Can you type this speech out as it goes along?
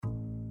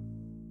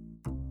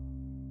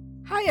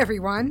Hi,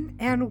 everyone,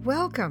 and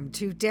welcome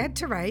to Dead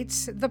to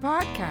Rights, the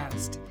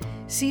podcast,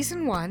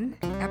 Season 1,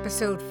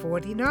 Episode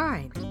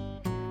 49.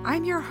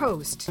 I'm your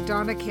host,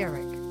 Donna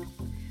Carrick.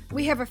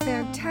 We have a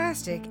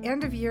fantastic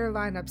end-of-year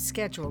lineup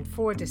scheduled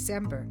for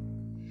December.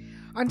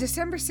 On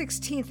December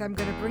 16th, I'm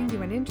going to bring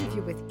you an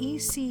interview with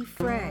E.C.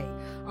 Frey,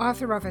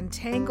 author of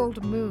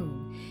Entangled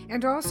Moon,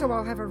 and also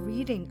I'll have a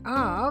reading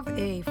of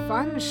a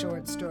fun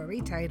short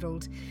story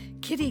titled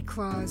Kitty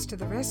Claus to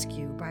the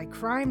Rescue by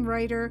crime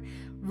writer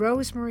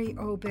Rosemary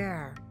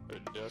Aubert.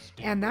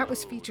 And that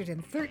was featured in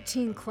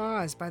 13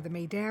 Claws by the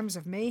Mesdames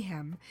of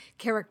Mayhem,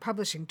 Carrick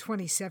Publishing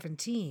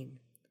 2017.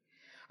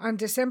 On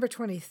December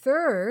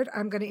 23rd,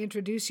 I'm going to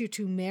introduce you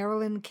to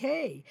Marilyn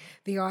Kay,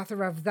 the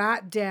author of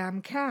That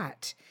Damn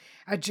Cat,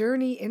 A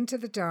Journey into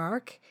the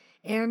Dark,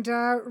 and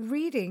a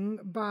reading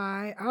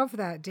of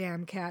That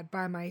Damn Cat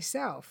by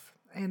myself,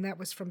 and that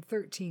was from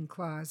 13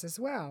 Claws as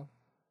well.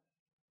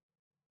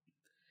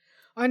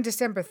 On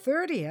December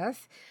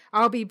 30th,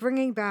 I'll be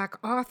bringing back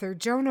author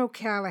Joan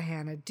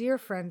O'Callaghan, a dear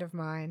friend of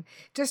mine,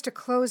 just to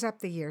close up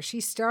the year. She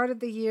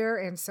started the year,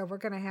 and so we're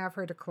going to have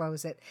her to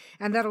close it.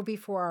 And that'll be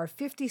for our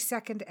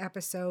 52nd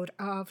episode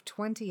of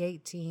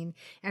 2018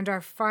 and our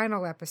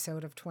final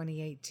episode of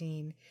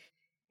 2018.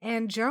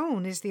 And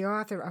Joan is the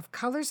author of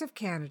Colors of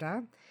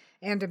Canada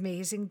and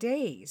Amazing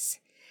Days.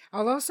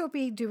 I'll also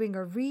be doing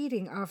a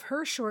reading of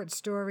her short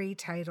story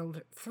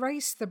titled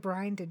Thrice the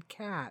Brinded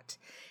Cat,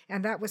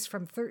 and that was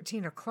from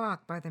 13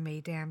 O'Clock by the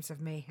Mesdames of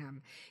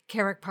Mayhem,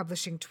 Carrick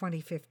Publishing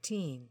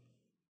 2015.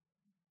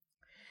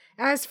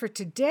 As for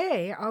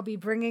today, I'll be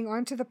bringing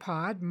onto the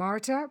pod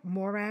Marta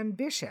Moran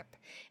Bishop,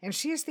 and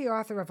she is the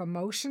author of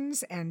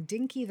Emotions and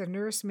Dinky the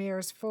Nurse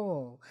Mare's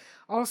Foal,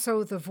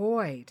 also The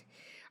Void.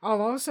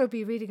 I'll also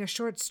be reading a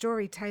short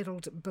story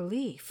titled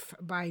Belief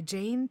by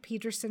Jane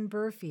Peterson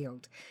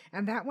Burfield,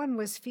 and that one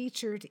was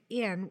featured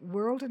in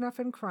World Enough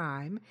and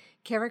Crime,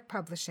 Carrick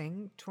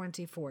Publishing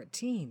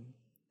 2014.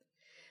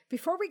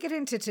 Before we get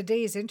into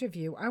today's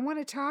interview, I want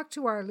to talk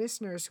to our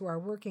listeners who are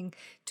working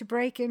to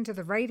break into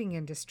the writing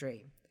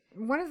industry.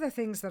 One of the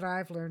things that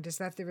I've learned is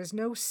that there is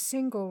no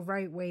single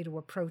right way to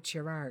approach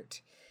your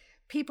art.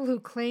 People who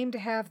claim to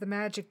have the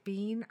magic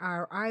bean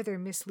are either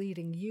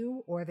misleading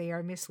you or they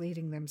are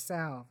misleading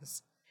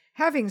themselves.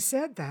 Having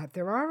said that,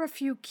 there are a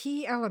few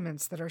key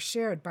elements that are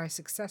shared by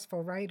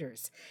successful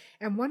writers,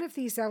 and one of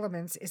these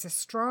elements is a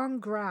strong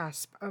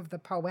grasp of the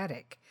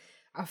poetic,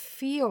 a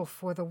feel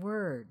for the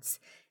words,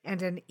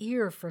 and an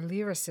ear for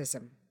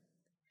lyricism.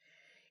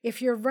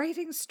 If you're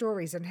writing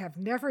stories and have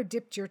never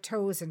dipped your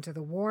toes into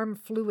the warm,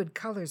 fluid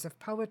colors of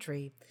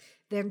poetry,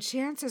 then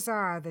chances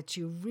are that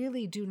you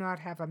really do not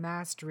have a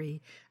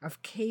mastery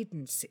of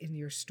cadence in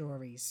your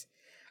stories.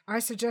 I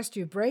suggest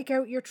you break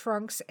out your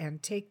trunks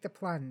and take the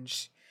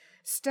plunge.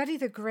 Study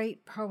the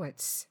great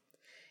poets.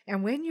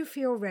 And when you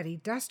feel ready,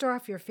 dust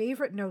off your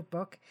favorite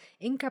notebook,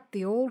 ink up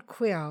the old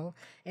quill,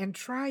 and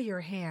try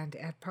your hand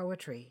at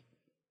poetry.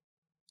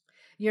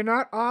 You're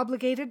not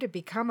obligated to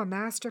become a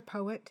master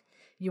poet.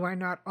 You are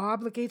not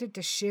obligated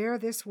to share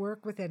this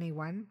work with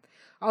anyone,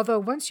 although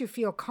once you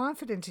feel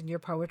confident in your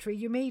poetry,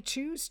 you may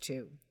choose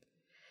to.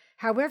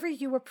 However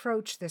you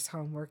approach this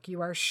homework, you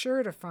are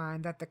sure to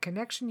find that the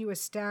connection you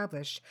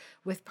establish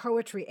with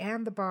poetry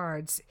and the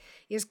bards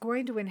is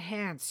going to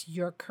enhance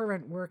your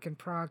current work in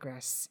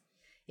progress.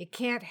 It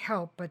can't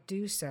help but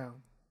do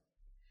so.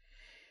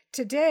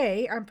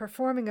 Today, I'm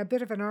performing a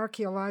bit of an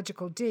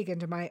archaeological dig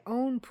into my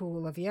own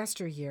pool of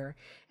yesteryear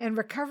and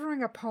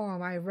recovering a poem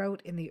I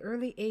wrote in the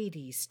early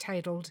 80s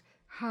titled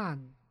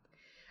Hung.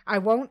 I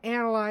won't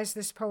analyze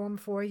this poem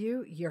for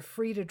you. You're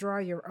free to draw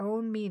your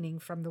own meaning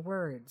from the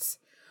words.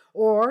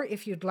 Or,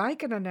 if you'd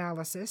like an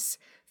analysis,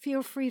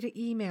 feel free to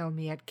email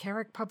me at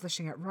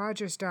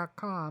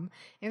carrickpublishing@rogers.com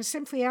and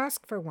simply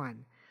ask for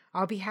one.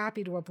 I'll be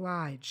happy to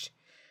oblige.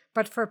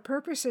 But for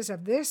purposes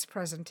of this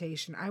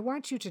presentation, I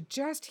want you to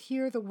just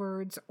hear the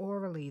words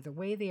orally, the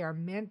way they are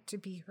meant to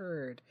be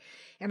heard.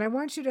 And I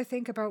want you to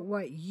think about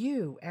what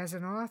you, as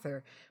an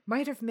author,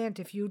 might have meant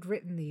if you'd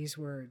written these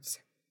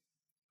words.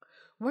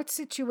 What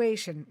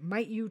situation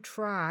might you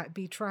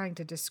be trying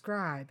to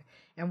describe,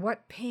 and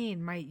what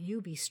pain might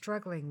you be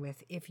struggling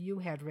with if you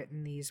had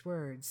written these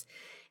words?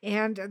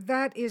 And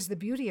that is the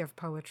beauty of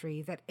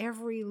poetry, that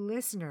every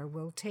listener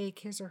will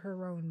take his or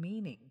her own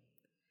meaning.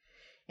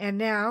 And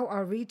now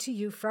I'll read to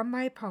you from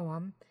my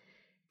poem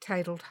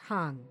titled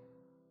Hung.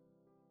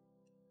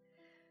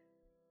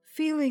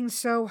 Feeling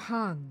so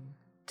hung,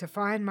 to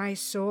find my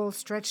soul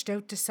stretched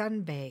out to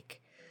sunbake,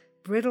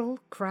 brittle,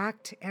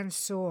 cracked, and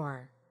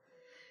sore.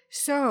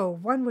 So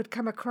one would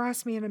come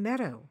across me in a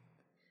meadow,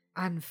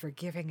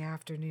 unforgiving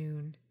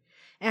afternoon,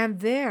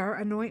 and there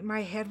anoint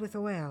my head with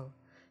oil,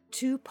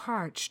 too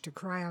parched to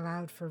cry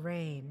aloud for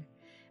rain,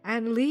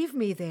 and leave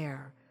me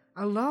there,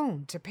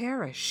 alone to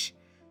perish,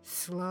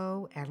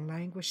 slow and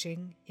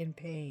languishing in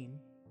pain.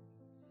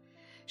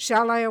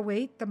 Shall I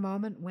await the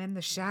moment when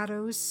the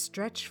shadows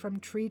stretch from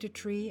tree to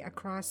tree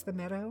across the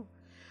meadow?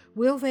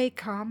 Will they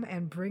come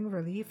and bring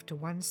relief to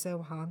one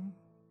so hung?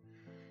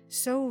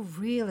 So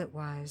real it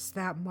was,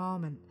 that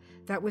moment,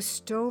 that was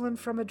stolen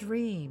from a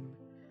dream.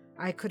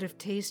 I could have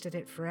tasted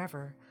it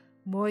forever,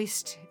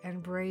 moist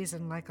and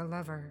brazen like a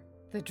lover.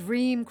 The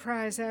dream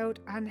cries out,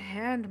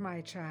 "Unhand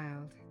my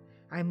child."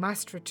 I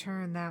must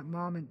return that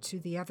moment to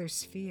the other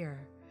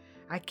sphere.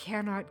 I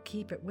cannot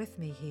keep it with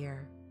me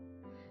here.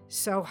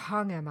 So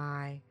hung am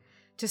I,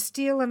 to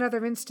steal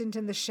another instant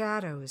in the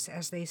shadows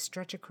as they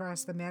stretch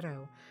across the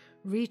meadow,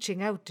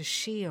 reaching out to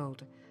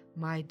shield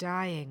my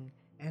dying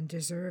and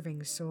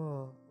deserving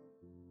soul.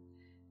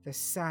 The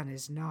sun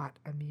is not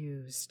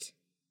amused.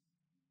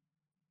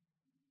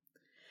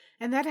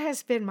 And that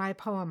has been my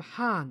poem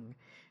Hung,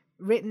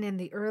 written in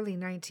the early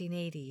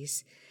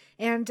 1980s.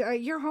 And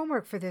your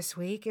homework for this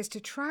week is to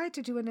try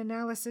to do an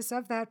analysis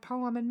of that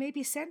poem and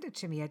maybe send it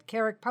to me at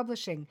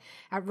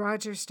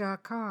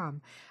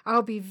carrickpublishing@rogers.com.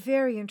 I'll be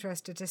very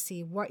interested to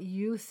see what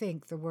you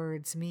think the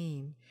words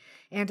mean.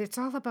 And it's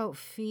all about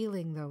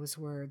feeling those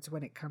words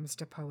when it comes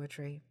to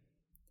poetry.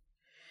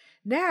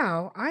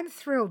 Now, I'm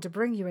thrilled to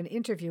bring you an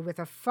interview with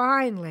a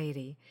fine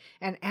lady,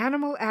 an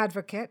animal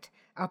advocate,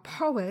 a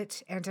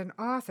poet, and an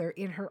author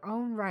in her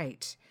own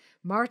right,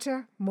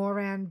 Marta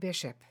Moran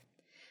Bishop.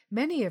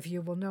 Many of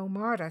you will know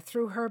Marta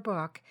through her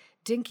book,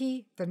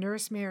 Dinky the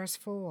Nurse Mare's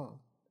Foal.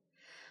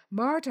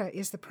 Marta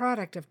is the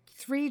product of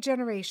 3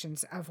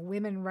 generations of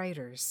women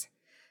writers.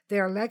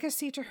 Their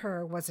legacy to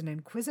her was an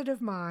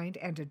inquisitive mind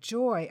and a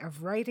joy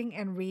of writing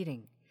and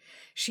reading.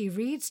 She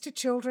reads to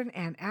children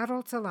and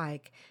adults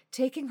alike,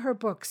 taking her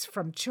books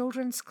from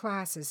children's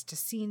classes to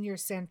senior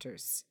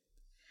centers.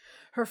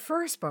 Her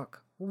first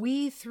book,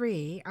 We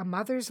Three, A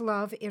Mother's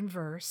Love in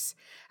Verse,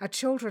 a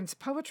children's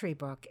poetry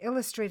book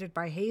illustrated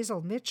by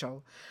Hazel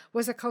Mitchell,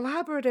 was a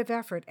collaborative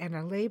effort and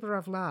a labor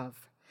of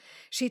love.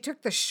 She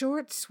took the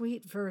short,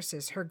 sweet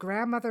verses her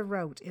grandmother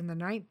wrote in the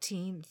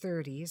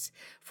 1930s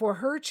for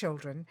her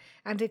children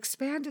and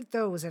expanded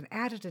those and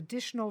added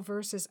additional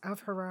verses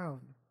of her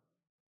own.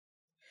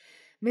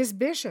 Ms.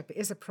 Bishop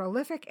is a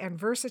prolific and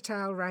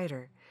versatile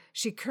writer.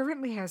 She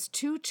currently has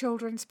 2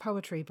 children's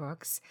poetry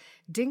books,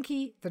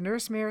 Dinky the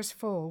Nurse Mare's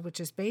Foal,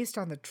 which is based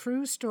on the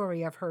true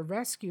story of her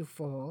rescue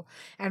foal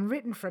and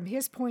written from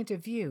his point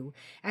of view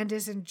and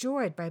is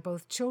enjoyed by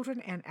both children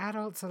and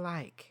adults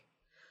alike.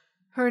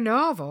 Her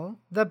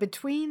novel, The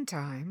Between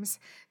Times,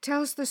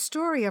 tells the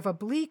story of a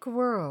bleak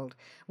world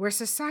where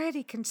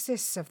society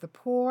consists of the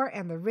poor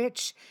and the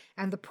rich,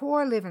 and the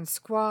poor live in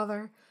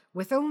squalor,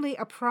 with only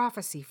a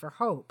prophecy for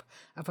hope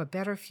of a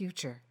better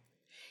future.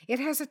 It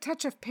has a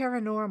touch of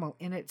paranormal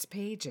in its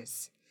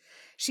pages.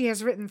 She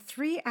has written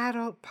 3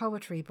 adult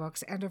poetry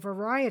books and a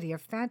variety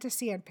of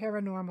fantasy and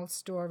paranormal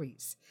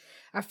stories.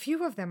 A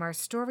few of them are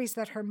stories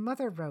that her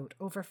mother wrote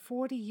over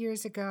 40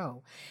 years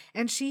ago,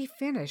 and she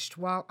finished,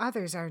 while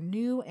others are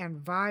new and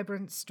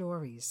vibrant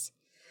stories.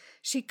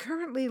 She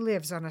currently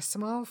lives on a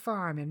small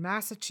farm in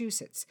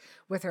Massachusetts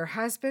with her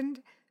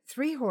husband,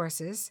 3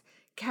 horses,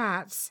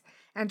 cats,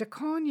 and a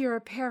conure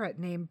parrot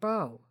named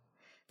Beau.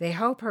 They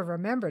help her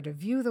remember to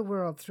view the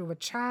world through a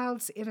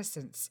child's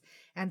innocence,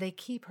 and they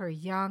keep her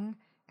young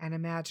and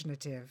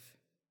imaginative.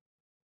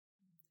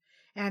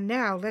 And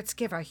now let's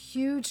give a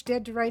huge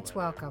Dead to Rights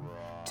welcome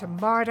to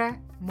Marta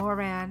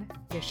Moran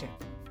Bishop.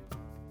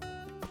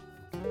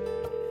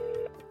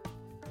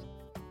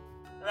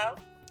 Hello?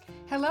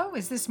 Hello,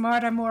 is this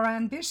Marta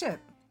Moran Bishop?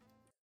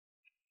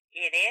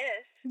 It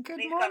is. Good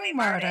Please morning, call me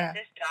Marta. Marta. Is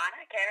this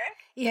Donna Carrick?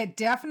 It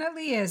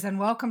definitely is, and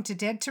welcome to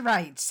Dead to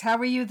Rights. How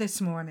are you this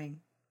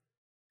morning?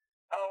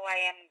 Oh, I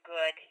am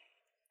good.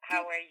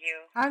 How are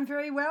you? I'm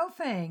very well,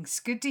 thanks.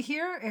 Good to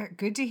hear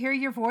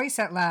your voice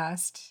at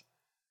last.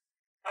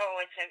 Oh,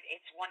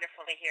 it's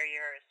wonderful to hear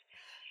yours.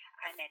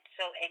 And it's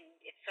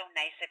so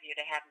nice of you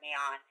to have me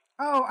on.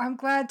 Oh, I'm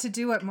glad to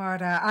do it,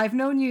 Marta. I've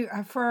known you,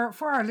 for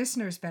our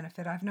listeners'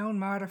 benefit, I've known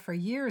Marta for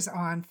years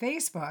on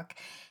Facebook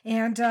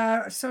and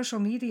social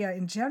media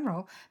in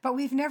general, but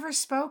we've never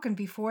spoken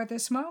before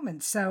this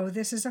moment, so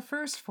this is a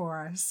first for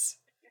us.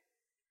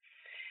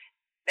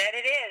 That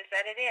it is.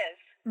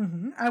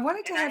 Mm-hmm. I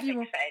wanted to have I'm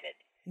you... excited.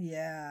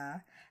 Yeah.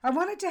 I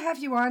wanted to have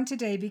you on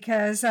today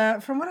because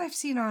from what I've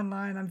seen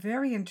online, I'm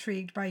very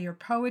intrigued by your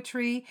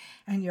poetry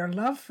and your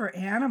love for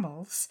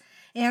animals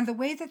and the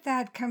way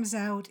that comes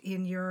out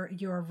in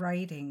your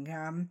writing.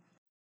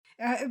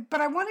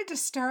 But I wanted to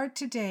start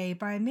today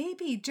by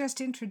maybe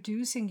just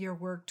introducing your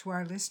work to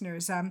our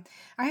listeners. I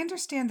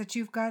understand that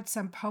you've got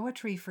some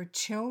poetry for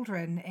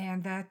children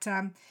and that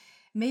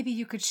maybe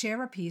you could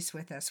share a piece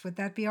with us. Would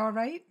that be all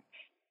right?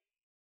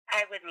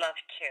 I would love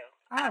to.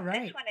 All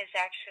right. This one was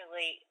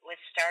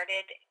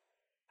started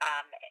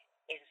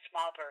in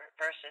small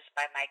verses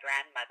by my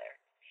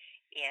grandmother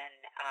in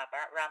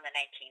around the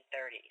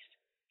 1930s.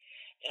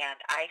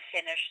 And I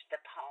finished the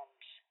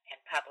poems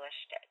and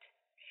published it.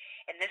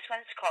 And this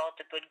one's called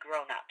The Good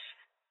Grown-Ups.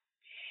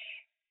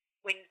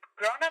 When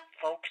grown-up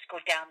folks go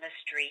down the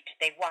street,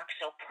 they walk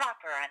so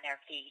proper on their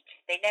feet.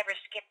 They never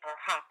skip or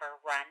hop or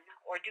run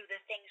or do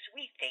the things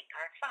we think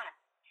are fun.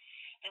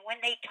 And when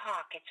they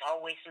talk, it's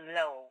always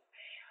low.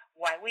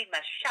 Why we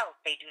must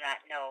shout, they do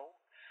not know,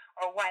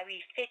 or why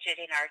we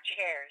fidget in our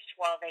chairs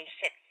while they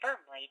sit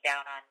firmly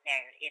down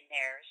in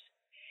theirs.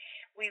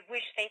 We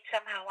wish they'd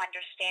somehow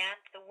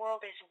understand the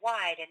world is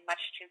wide and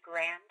much too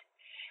grand,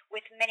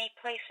 with many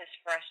places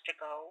for us to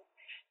go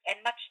and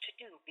much to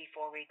do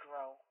before we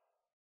grow.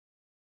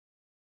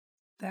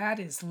 That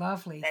is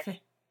lovely. That's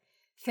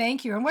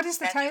Thank you. And what is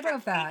the that's title from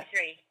of that?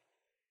 V3.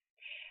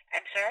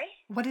 I'm sorry?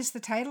 What is the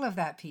title of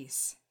that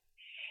piece?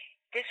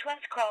 This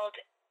one's called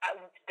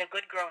The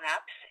Good Grown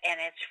Ups, and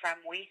it's from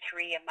We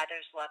Three, A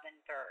Mother's Love in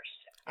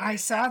Verse. I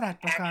saw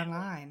that book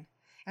online.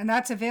 And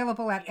that's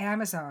available at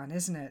Amazon,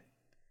 isn't it?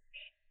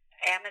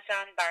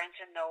 Amazon, Barnes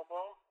 &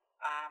 Noble,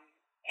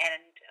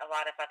 and a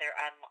lot of other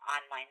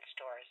online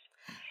stores,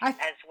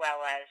 as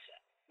well as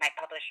my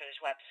publisher's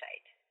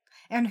website.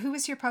 And who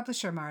is your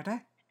publisher,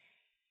 Marta?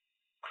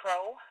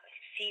 Crowe,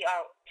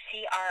 Crowe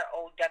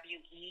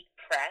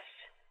Press.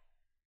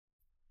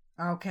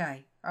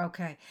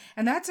 Okay.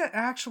 And that's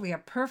actually a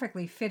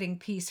perfectly fitting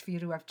piece for you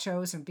to have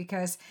chosen,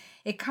 because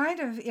it kind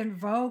of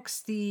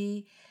invokes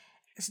the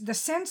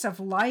sense of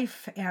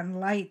life and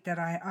light that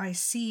I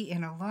see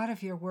in a lot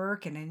of your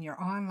work and in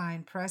your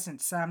online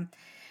presence.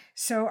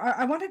 So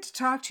I wanted to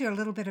talk to you a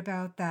little bit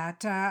about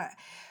that.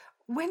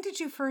 When did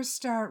you first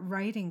start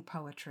writing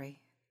poetry?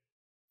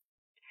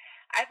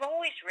 I've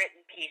always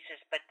written pieces,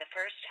 but the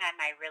first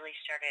time I really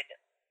started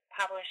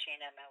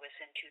publishing them, it was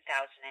in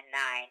 2009.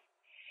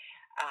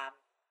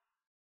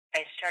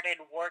 I started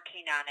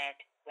working on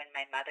it when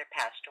my mother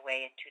passed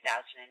away in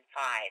 2005,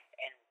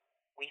 and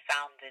we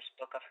found this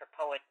book of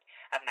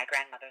my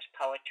grandmother's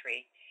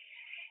poetry.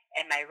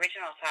 And my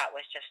original thought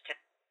was just to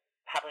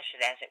publish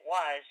it as it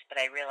was, but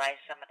I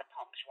realized some of the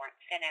poems weren't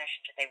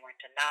finished, they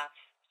weren't enough.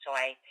 So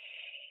I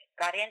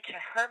got into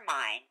her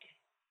mind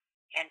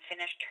and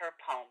finished her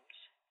poems.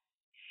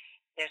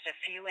 There's a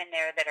few in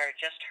there that are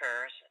just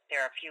hers.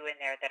 There are a few in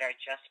there that are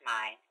just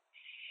mine.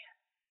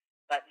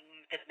 But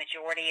the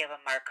majority of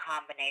them are a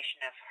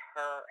combination of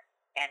her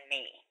and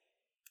me.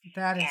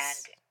 And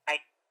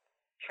I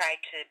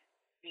tried to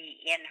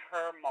be in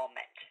her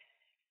moment,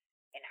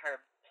 in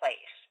her place.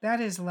 That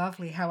is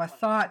lovely, how a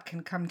thought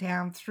can come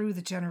down through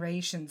the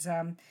generations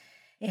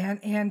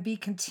and be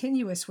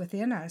continuous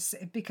within us,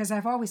 because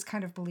I've always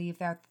kind of believed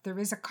that there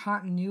is a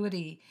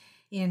continuity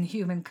in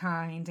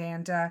humankind,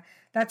 and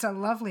that's a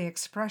lovely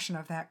expression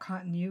of that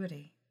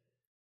continuity.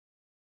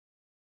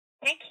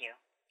 Thank you.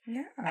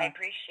 Yeah. I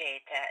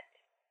appreciate that.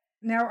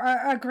 Now,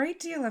 a great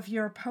deal of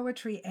your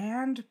poetry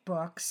and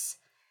books,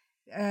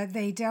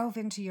 they delve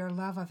into your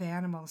love of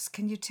animals.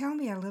 Can you tell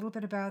me a little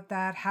bit about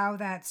that, how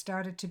that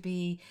started to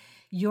be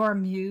your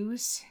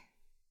muse?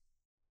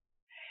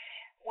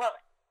 Well,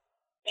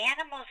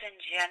 animals in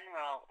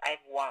general,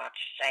 I've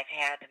watched. I've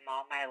had them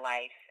all my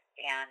life.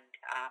 And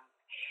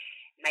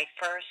my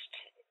first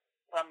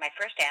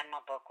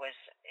animal book was...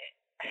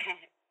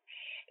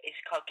 is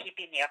called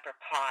Keeping the Upper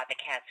Paw, The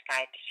Cat's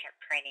Guide to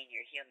Training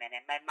Your Human,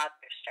 and my mother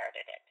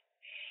started it.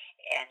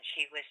 And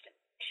she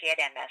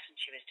had MS and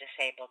she was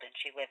disabled, and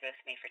she lived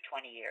with me for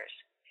 20 years.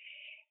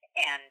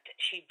 And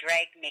she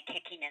dragged me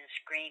kicking and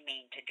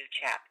screaming to do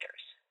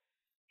chapters.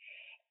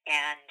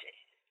 And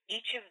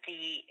each of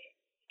the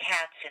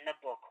cats in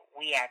the book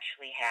we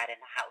actually had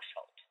in the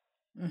household.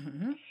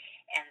 Mm-hmm.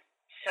 And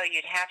so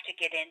you'd have to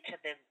get into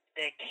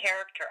the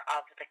character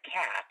of the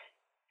cat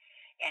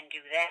and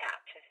do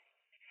that.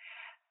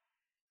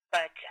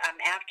 But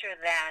after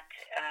that,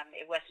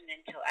 it wasn't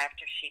until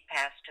after she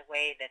passed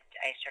away that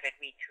I started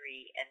We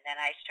Three, and then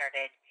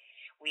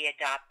we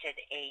adopted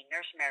a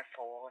nurse-mare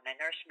foal, and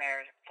a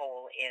nurse-mare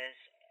foal is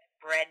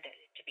bred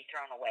to be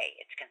thrown away.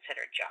 It's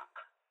considered junk.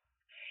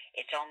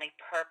 Its only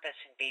purpose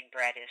in being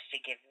bred is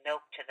to give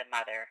milk to the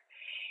mother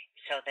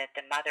so that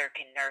the mother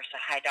can nurse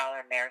a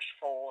high-dollar mare's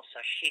foal so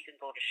she can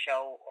go to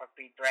show or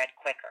be bred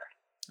quicker.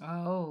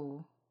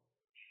 Oh.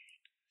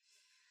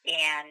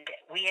 And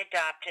we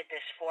adopted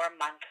this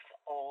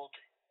 4-month-old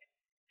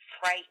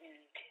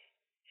frightened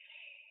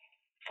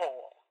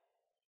foal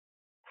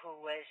who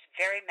was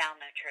very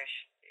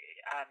malnourished,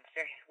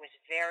 was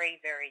very,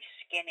 very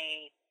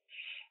skinny,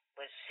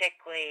 was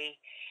sickly,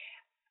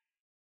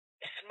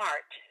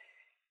 smart.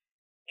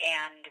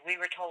 And we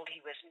were told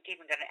he wasn't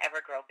even going to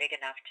ever grow big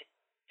enough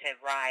to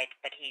ride,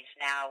 but his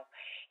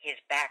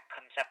back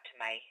comes up to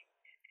my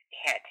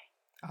head.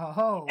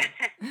 Oh.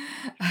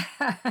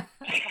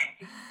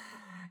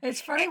 It's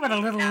funny what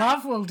a little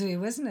love will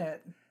do, isn't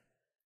it?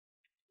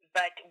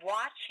 But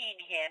watching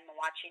him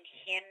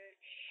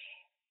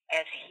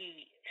as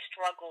he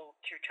struggled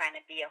through trying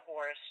to be a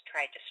horse,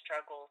 tried to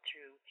struggle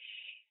through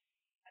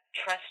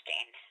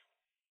trusting,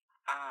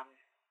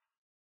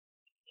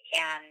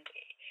 and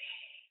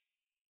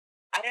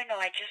I don't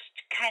know, I just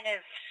kind of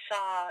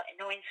saw,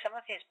 knowing some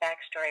of his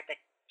backstory, but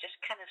just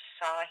kind of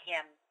saw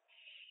him,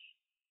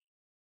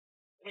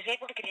 was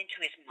able to get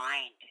into his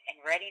mind. And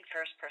riding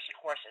first-person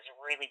horse is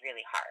really,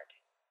 really hard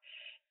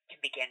to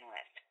begin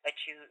with. But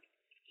you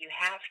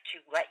have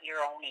to let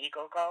your own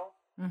ego go.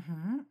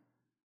 Mm-hmm.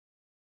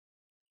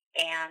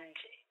 And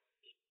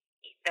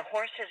the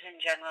horses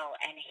in general,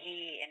 and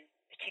he in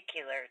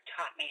particular,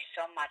 taught me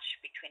so much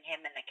between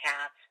him and the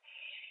cats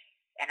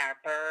and our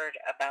bird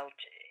about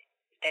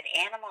that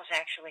animals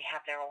actually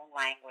have their own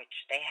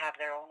language. They have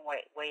their own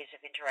ways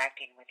of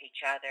interacting with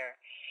each other,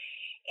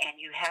 and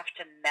you have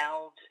to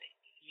meld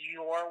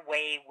your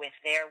way with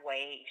their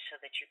way so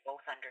that you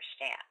both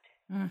understand.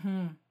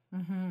 Mm-hmm.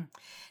 Mm-hmm.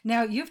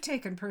 Now, you've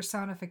taken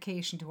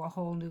personification to a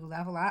whole new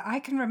level. I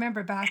can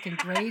remember back in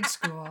grade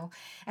school,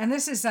 and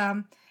this is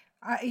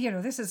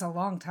this is a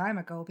long time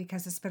ago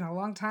because it's been a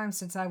long time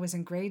since I was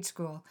in grade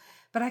school.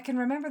 But I can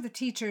remember the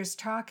teachers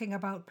talking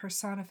about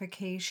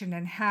personification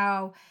and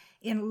how,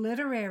 in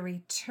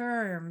literary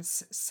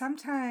terms,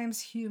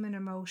 sometimes human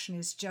emotion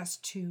is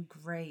just too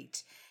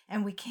great,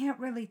 and we can't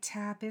really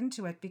tap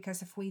into it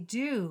because if we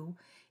do,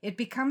 it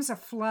becomes a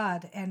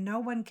flood and no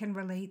one can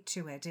relate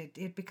to it.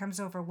 It becomes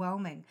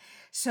overwhelming.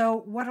 So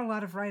what a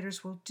lot of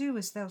writers will do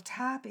is they'll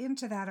tap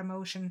into that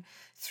emotion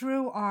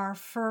through our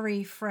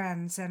furry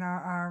friends and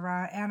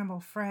our animal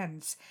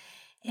friends.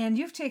 And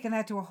you've taken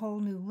that to a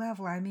whole new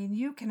level. I mean,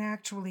 you can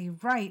actually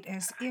write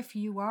as if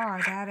you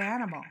are that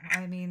animal.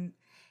 I mean,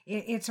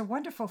 it's a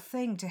wonderful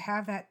thing to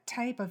have that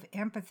type of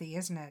empathy,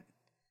 isn't it?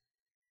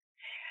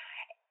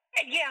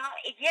 Yeah,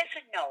 yes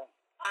and no.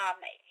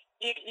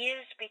 It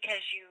is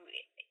because you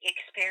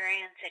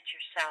experience it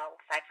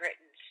yourself.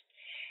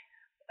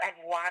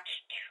 I've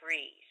watched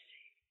trees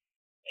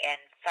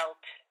and felt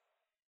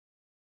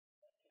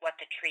what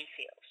the tree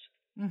feels,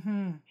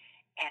 Mm-hmm.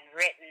 and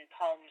written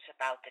poems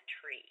about the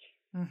tree.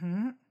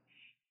 Mm-hmm.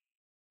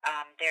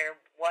 There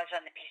was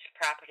on the piece of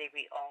property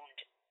we owned,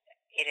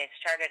 it had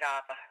started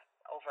off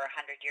over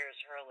 100 years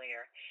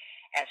earlier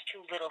as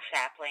two little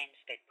saplings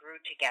that grew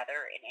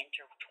together and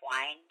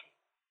intertwined.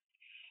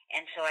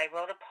 And so I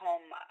wrote a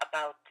poem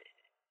about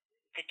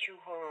the two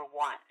who were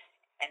one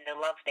and the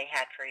love they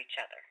had for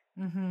each other.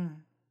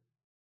 Mm-hmm.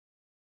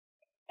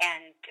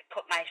 And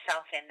put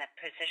myself in the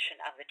position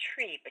of the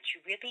tree, but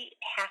you really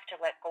have to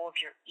let go of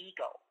your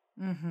ego,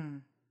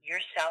 Mm-hmm.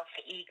 your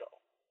self-ego.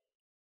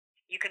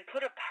 You can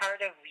put a part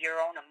of your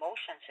own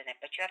emotions in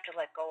it, but you have to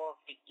let go of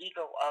the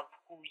ego of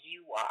who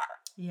you are.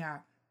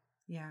 Yeah.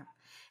 Yeah.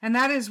 And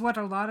that is what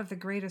a lot of the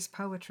greatest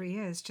poetry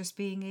is, just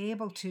being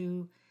able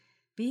to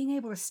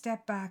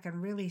step back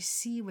and really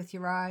see with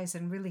your eyes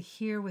and really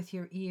hear with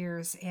your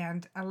ears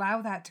and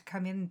allow that to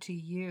come into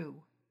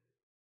you.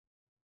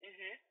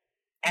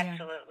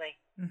 Absolutely.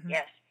 Yeah. Mm-hmm.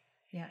 Yes.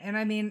 Yeah. And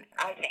I mean,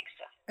 I think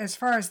so. As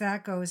far as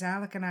that goes,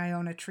 Alec and I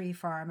own a tree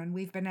farm, and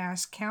we've been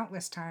asked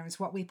countless times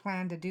what we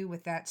plan to do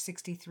with that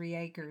 63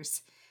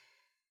 acres.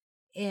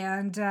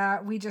 And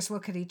we just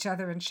look at each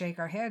other and shake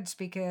our heads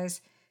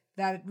because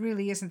that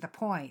really isn't the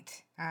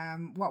point,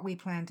 what we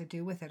plan to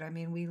do with it. I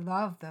mean, we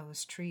love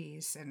those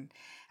trees, and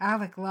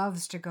Alec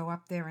loves to go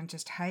up there and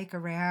just hike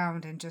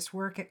around and just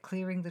work at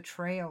clearing the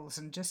trails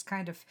and just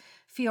kind of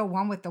feel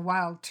one with the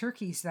wild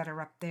turkeys that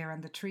are up there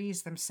and the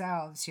trees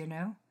themselves, you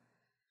know?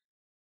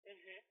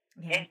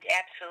 Yeah.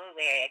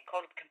 Absolutely. I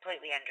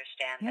completely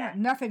understand that.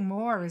 Nothing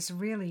more is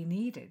really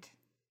needed.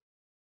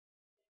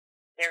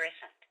 There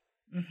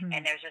isn't. Mm-hmm.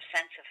 And there's a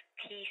sense of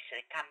peace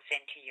that comes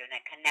into you and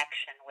a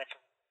connection with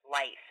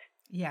life.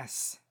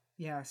 Yes,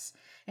 yes.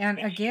 And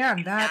again,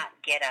 you that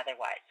not get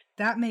otherwise.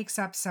 That makes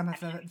up some of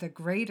the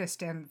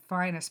greatest and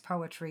finest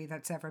poetry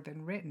that's ever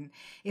been written.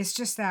 It's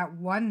just that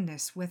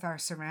oneness with our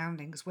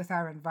surroundings, with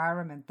our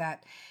environment,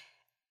 that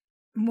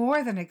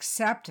more than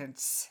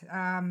acceptance,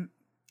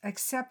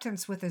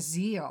 acceptance with a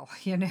zeal,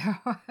 you know.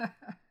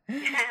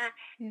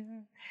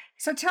 Yeah.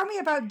 So tell me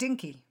about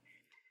Dinky.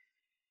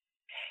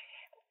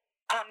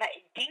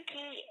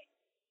 Dinky,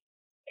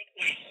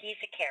 he's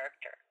a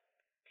character.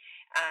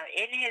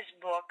 In his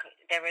book,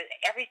 there was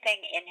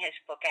everything in his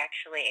book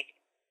actually,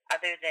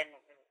 other than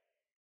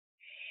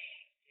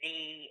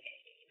the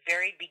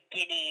very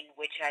beginning,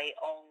 which I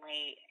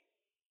only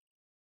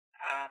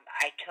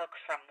I took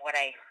from what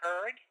I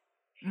heard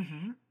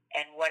mm-hmm.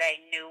 and what I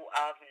knew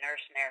of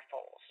Nurse Mare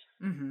Foles.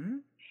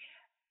 Mm-hmm.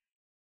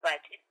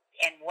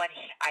 And what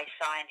I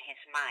saw in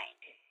his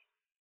mind,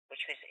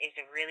 which is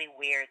a really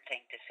weird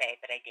thing to say,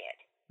 but I did.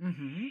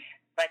 Mm-hmm.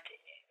 But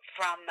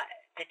from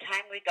the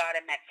time we got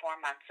him at 4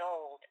 months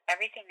old,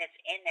 everything that's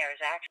in there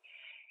is actually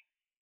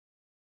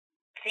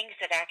things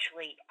that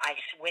actually I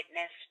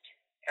witnessed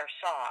or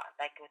saw.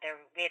 Like we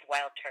had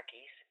wild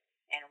turkeys,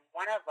 and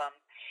one of them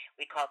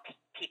we called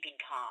Peeping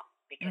Tom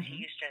because he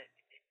used to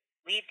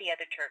leave the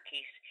other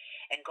turkeys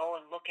and go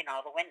and look in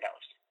all the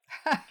windows.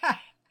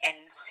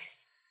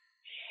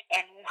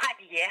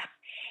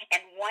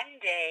 And one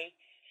day,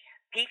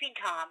 Peeping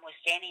Tom was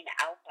standing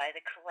out by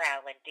the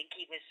corral, and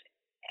Dinky was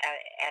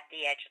at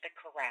the edge of the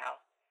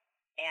corral.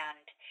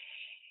 And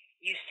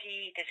you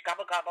see this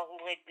gobble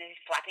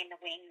flapping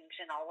the wings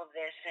and all of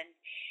this,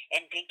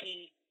 and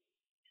Dinky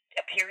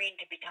appearing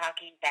to be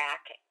talking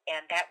back,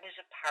 and that was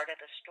a part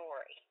of the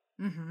story.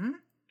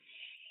 Mm-hmm.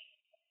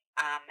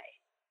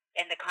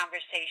 And the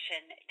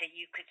conversation that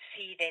you could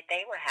see that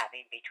they were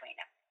having between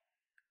them.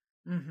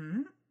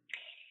 Mm-hmm.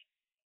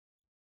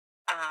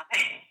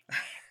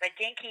 But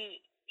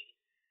Dinky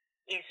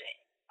is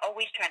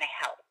always trying to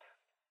help.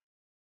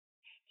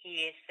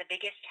 He is the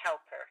biggest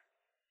helper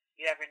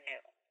you ever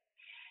knew.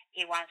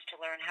 He wants to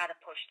learn how to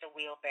push the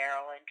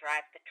wheelbarrow and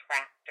drive the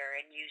tractor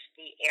and use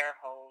the air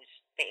hose,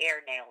 the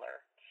air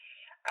nailer,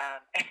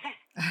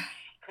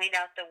 clean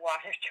out the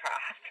water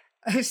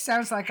trough. It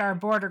sounds like our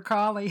border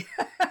collie.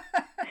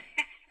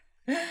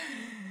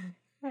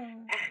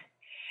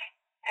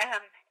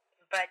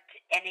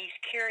 And he's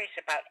curious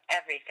about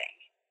everything.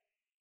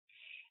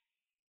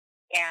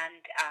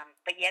 And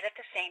but yet at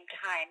the same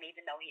time,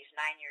 even though he's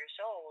 9 years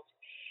old,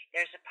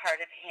 there's a part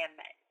of him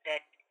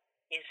that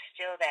is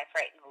still that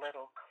frightened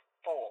little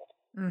foal.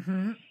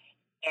 Mm-hmm.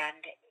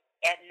 And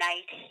at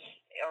night,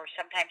 or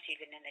sometimes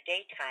even in the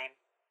daytime,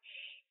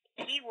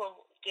 he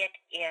will get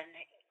in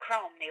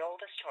Chrome, the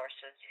oldest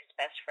horse's, his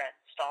best friend's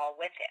stall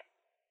with him,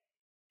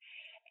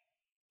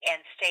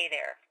 and stay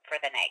there for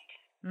the night.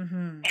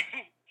 Mm-hmm.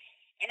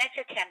 And it's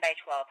a 10 by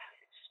 12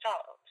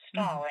 stall,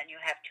 Mm-hmm. and you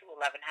have two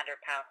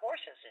 1,100-pound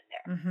horses in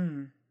there.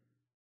 Mm-hmm.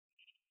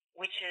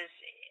 Which is,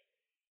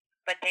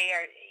 but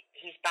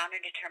he's bound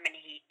and determined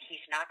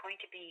he's not going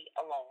to be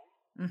alone.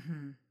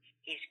 Mm-hmm.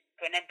 He's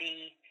going to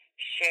be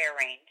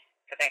sharing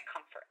for that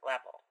comfort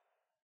level.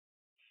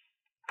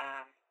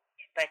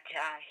 But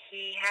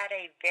he had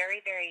a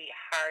very, very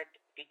hard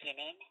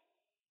beginning.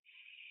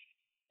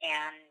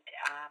 And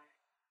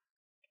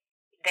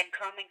then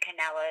Chrome and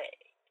Canella,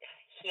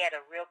 he had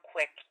a real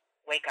quick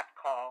wake-up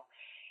call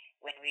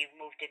when we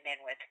moved him in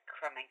with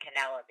Chrome and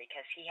Canella,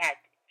 because he had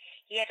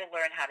to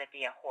learn how to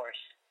be a horse.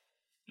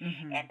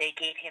 Mm-hmm. And they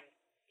gave him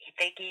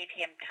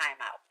time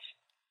out.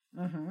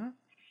 Mm-hmm.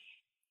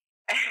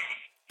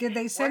 Did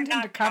they send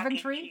him to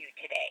Coventry? To you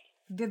today.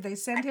 Did they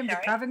send him to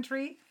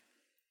Coventry?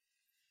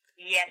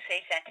 Yes,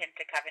 they sent him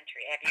to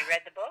Coventry. Have you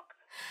read the book?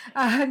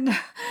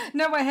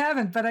 No, I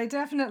haven't, but I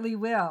definitely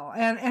will.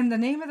 And the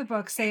name of the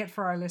book, say it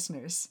for our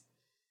listeners.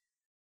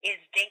 Is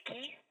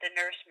Dinky, the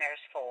Nursemare's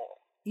Foal.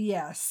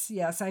 Yes,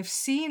 I've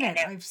seen it.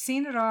 I've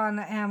seen it on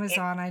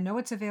Amazon. I know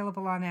it's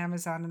available on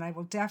Amazon, and I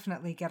will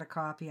definitely get a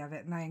copy of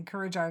it, and I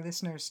encourage our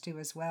listeners to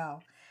as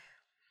well.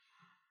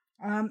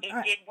 It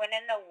did win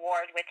an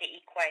award with the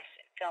Equus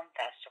Film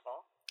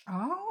Festival.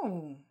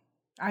 Oh,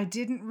 I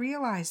didn't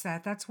realize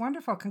that. That's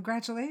wonderful.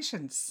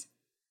 Congratulations.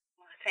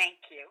 Well,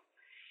 thank you.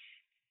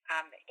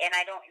 And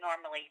I don't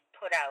normally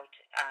put out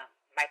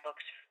my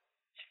books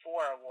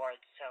for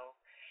awards, so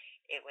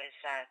it was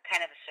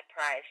kind of a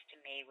surprise to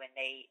me when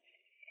they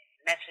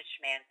messaged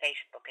me on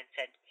Facebook and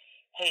said,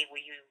 "Hey, will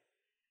you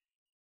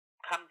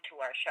come to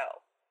our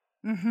show?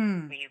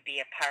 Mm-hmm. Will you be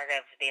a part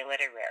of the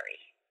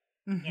literary?"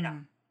 Mm-hmm. You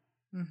know.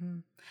 Mm-hmm.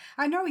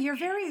 I know you're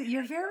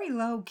very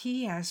low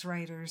key as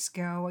writers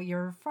go.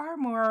 You're far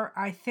more,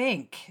 I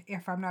think,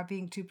 if I'm not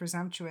being too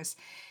presumptuous,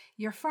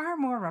 you're far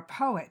more a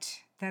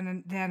poet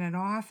than an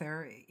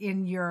author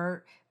in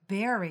your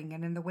bearing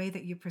and in the way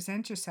that you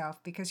present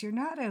yourself, because you're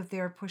not out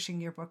there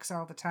pushing your books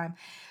all the time,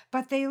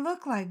 but they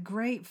look like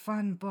great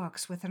fun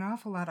books with an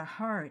awful lot of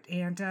heart,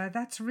 and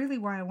that's really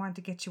why I wanted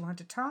to get you on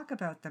to talk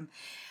about them.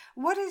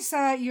 What is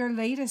your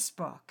latest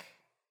book?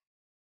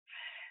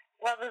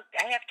 Well,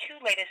 I have two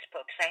latest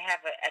books. I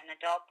have an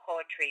adult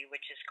poetry,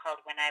 which is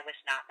called When I Was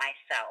Not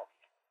Myself.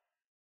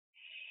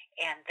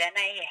 And then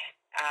I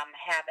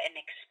have an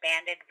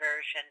expanded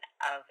version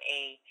of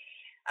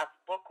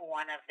book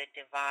one of The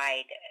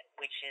Divide,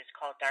 which is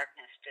called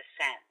Darkness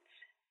Descends.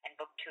 And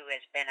book two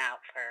has been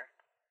out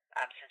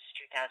since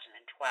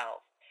 2012.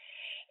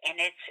 And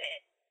it's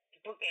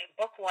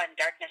book one,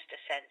 Darkness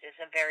Descends,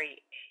 is a very,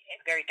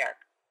 very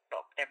dark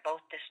book. They're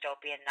both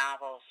dystopian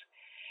novels,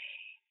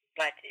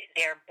 but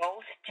they're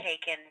both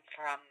taken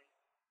from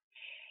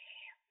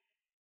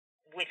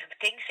with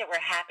things that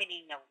were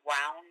happening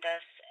around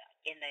us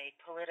in the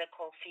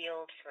political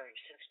field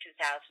since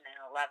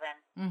 2011,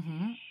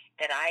 mm-hmm.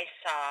 that I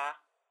saw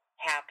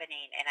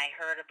happening and I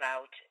heard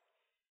about,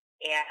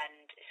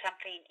 and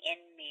something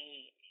in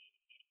me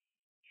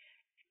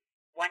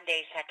one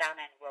day sat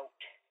down and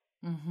wrote.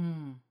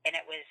 Mm-hmm. And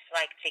it was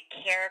like the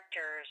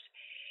characters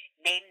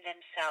named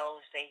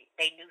themselves.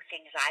 They knew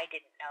things I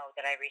didn't know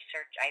that I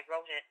researched. I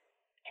wrote it,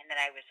 and then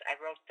I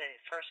wrote the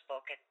first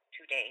book in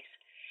 2 days,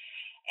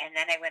 and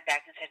then I went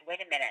back and said,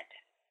 "Wait a minute,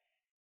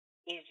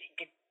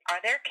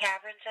 are there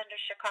caverns under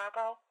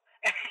Chicago?"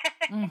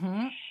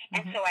 Mm-hmm.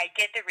 And so I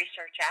did the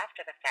research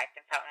after the fact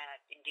and found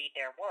out indeed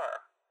there were,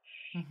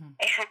 mm-hmm.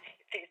 and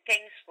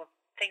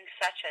things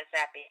such as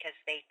that, because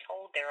they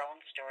told their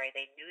own story,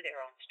 they knew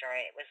their own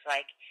story. It was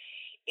like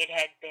it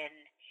had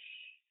been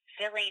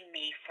filling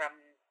me from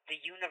the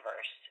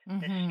universe,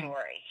 mm-hmm.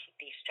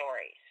 these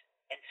stories,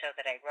 and so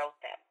that I wrote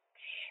them.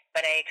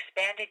 But I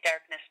expanded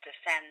Darkness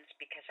Descends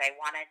because I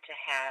wanted to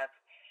have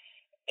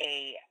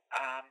a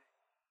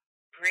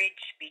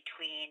bridge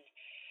between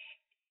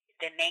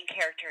the main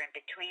character in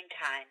Between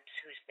Times,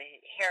 who's the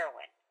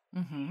heroine,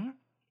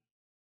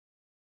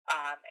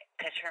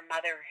 because her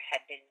mother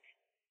had been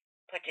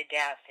put to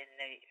death in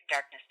the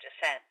Darkness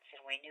Descends,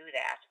 and we knew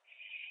that.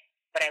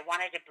 But I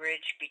wanted a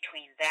bridge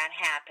between that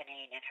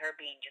happening and her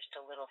being just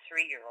a little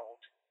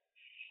 3-year-old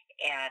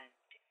and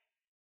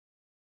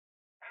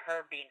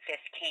her being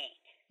 15.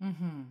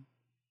 Mm-hmm.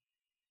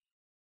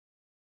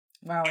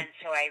 Wow. And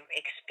so I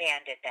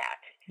expanded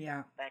that.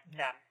 Yeah. But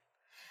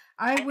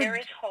there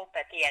is hope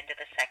at the end of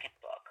the second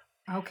book.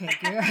 Okay,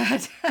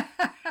 good.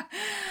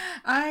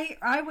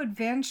 I would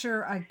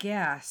venture a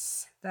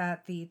guess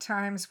that the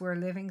times we're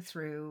living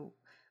through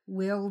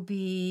will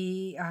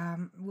be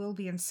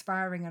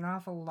inspiring an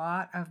awful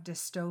lot of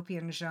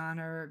dystopian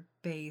genre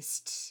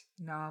based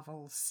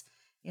novels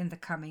in the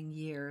coming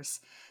years.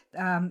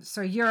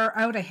 So you're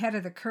out ahead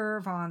of the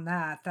curve on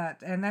that.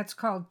 And that's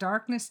called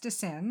Darkness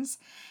Descends.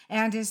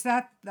 And is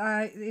that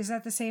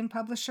the same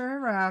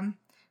publisher?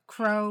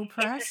 Crow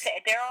Press?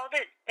 They're all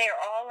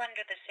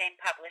under the same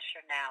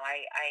publisher now.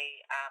 I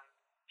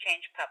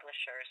changed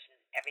publishers and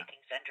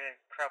everything's under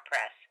Crow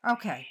Press.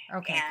 Okay,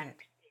 and, good.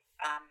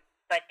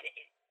 But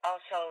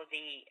also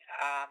the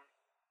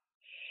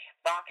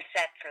box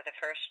set for the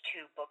first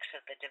two books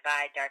of The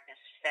Divide, Darkness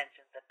Descends,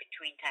 and The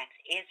Between Times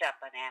is up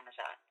on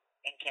Amazon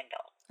in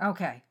Kindle.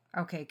 Okay,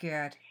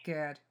 good.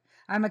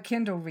 I'm a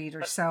Kindle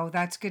reader, so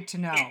that's good to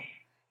know.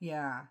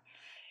 Yeah.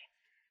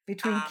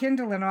 Between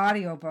Kindle and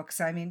audiobooks,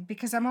 I mean,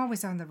 because I'm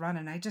always on the run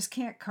and I just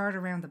can't cart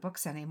around the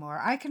books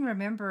anymore. I can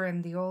remember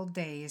in the old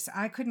days,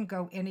 I couldn't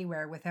go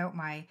anywhere without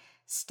my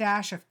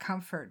stash of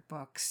comfort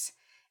books.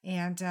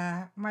 And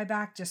my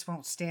back just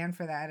won't stand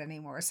for that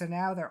anymore. So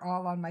now they're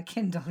all on my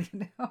Kindle, you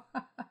know.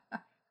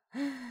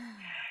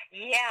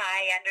 Yeah,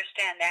 I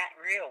understand that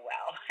real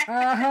well.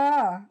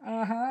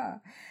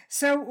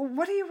 So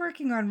what are you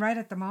working on right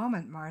at the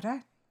moment,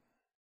 Marta?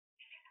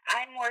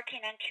 I'm working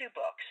on two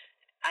books.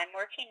 I'm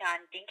working on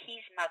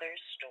Dinky's mother's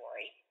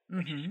story,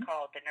 which is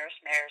called The Nurse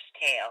Mare's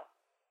Tale.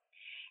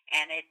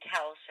 And it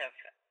tells of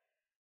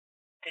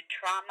the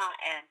trauma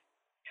and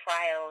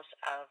trials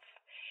of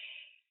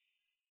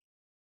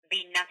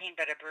being nothing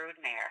but a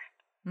broodmare.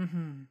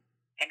 And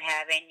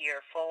having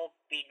your foal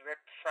being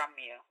ripped from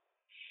you.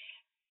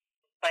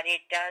 But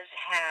it does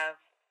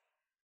have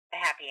a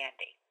happy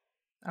ending.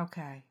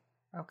 Okay.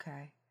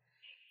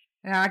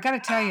 Now I got to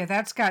tell you,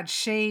 that's got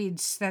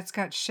shades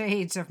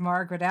of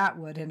Margaret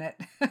Atwood in it.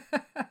 And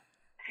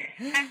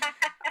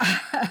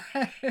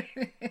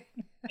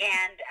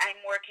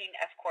I'm working,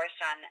 of course,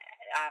 on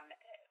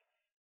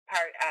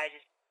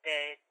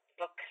the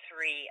book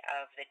 3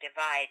 of The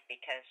Divide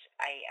because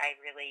I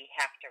really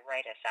have to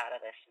write us out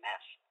of this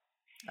mess.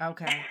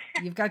 Okay,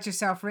 you've got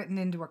yourself written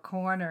into a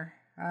corner.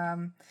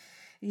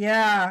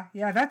 Yeah,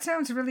 that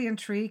sounds really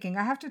intriguing.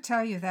 I have to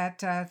tell you that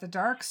the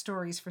dark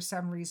stories, for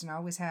some reason,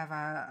 always have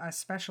a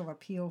special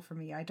appeal for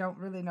me. I don't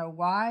really know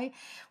why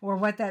or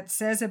what that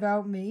says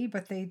about me,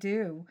 but they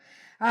do.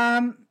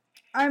 I'm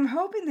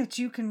hoping that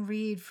you can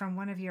read from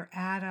one of your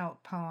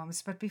adult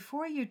poems, but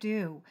before you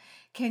do,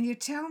 can you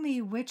tell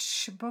me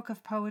which book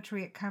of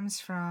poetry it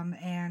comes from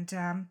and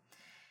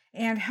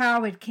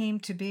how it came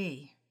to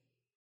be?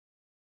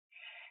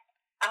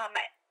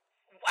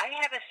 I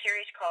have a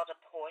series called A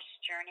Poet's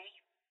Journey.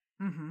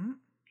 And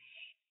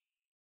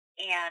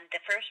the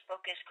first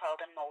book is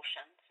called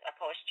Emotions, A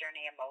Poet's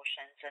Journey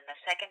Emotions, and the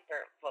second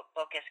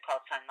book is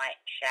called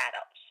Sunlight and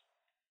Shadows.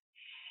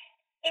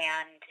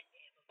 And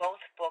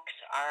both books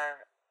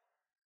are,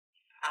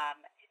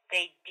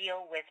 they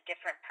deal with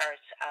different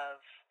parts of,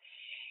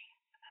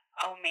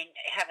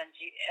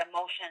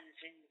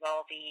 emotions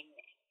involving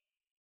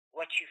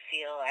what you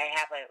feel. I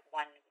have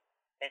one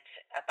that's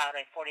about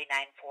a 49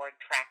 Ford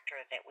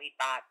tractor that we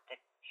bought that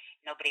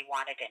nobody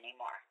wanted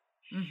anymore.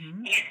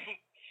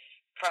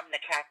 From the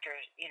tractor,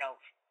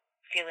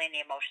 feeling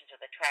the emotions of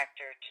the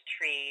tractor, to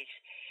trees,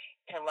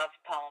 to love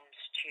poems,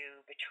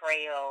 to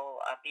betrayal,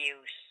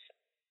 abuse.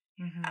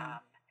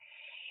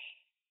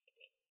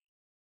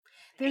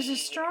 There's a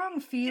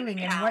strong feeling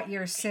in what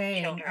you're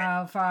saying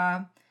of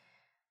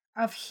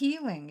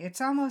healing. It's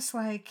almost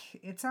like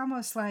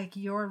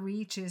your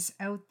reach is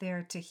out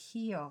there to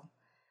heal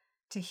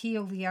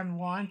the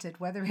unwanted,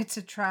 whether it's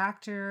a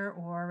tractor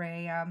or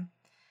a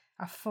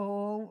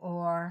foal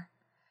or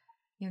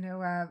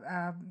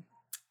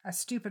a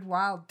stupid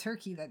wild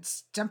turkey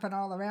that's jumping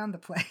all around the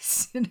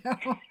place,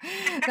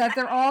 that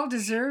they're all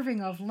deserving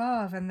of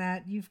love and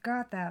that you've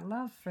got that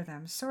love for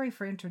them. Sorry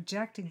for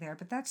interjecting there,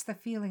 but that's the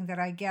feeling that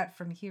I get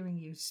from hearing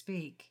you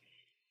speak.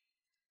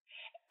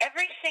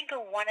 Every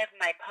single one of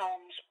my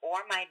poems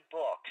or my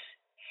books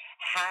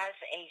has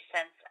a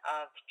sense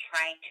of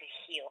trying to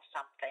heal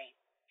something.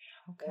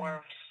 Okay.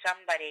 Or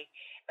somebody,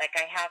 like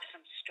I have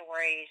some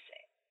stories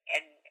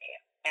and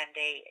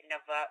a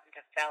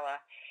novella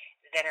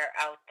that are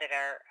out that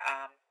are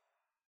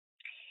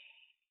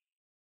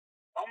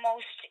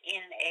almost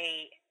in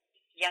a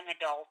young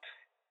adult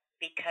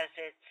because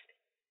it's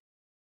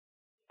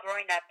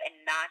growing up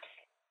and not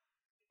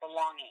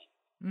belonging.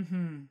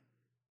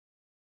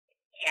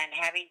 And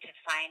having to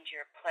find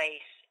your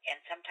place, and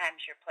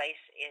sometimes your place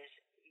is,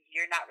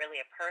 you're not really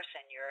a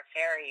person, you're a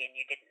fairy and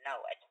you didn't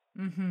know it.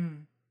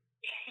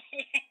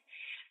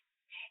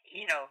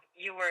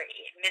 You were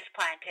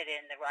misplanted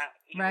in the wrong,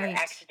 you were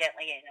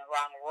accidentally in the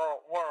wrong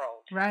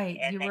world. Right,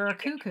 you were a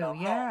cuckoo,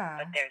 yeah.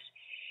 Home, but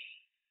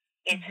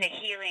it's a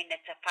healing,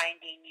 it's a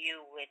finding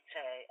you, it's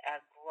a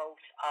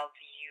growth of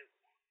you.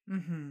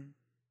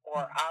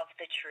 Or of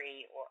the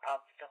tree, or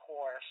of the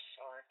horse,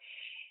 or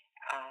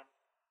Um,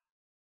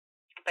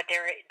 but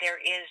there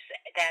is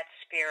that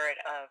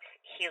spirit of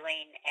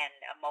healing and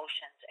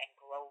emotions and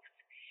growth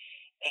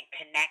and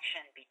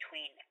connection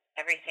between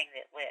everything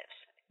that lives,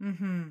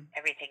 Mm-hmm.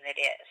 everything that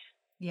is,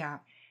 Yeah.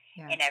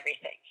 Yeah. and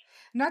everything.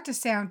 Not to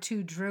sound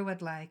too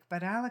druid-like,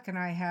 but Alec and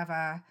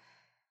I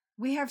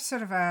we have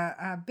sort of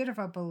a bit of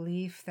a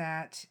belief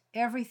that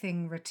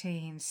everything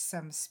retains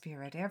some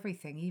spirit,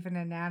 everything, even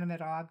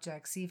inanimate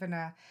objects, even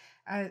a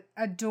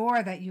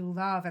door that you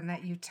love and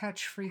that you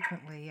touch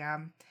frequently,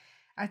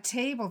 a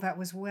table that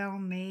was well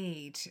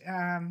made,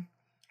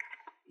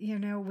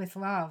 with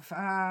love.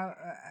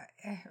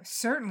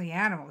 Certainly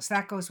animals,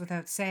 that goes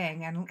without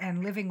saying,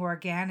 and living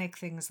organic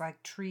things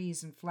like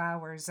trees and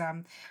flowers,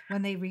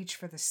 when they reach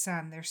for the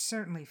sun, they're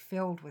certainly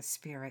filled with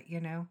spirit,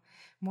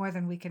 more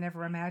than we can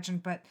ever imagine.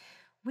 But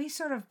we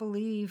sort of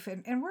believe,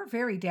 and we're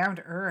very down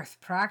to earth,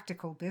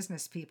 practical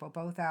business people,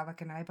 both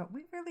Alec and I, but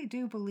we really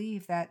do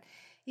believe that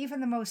even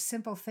the most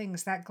simple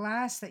things, that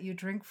glass that you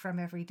drink from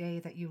every day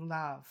that you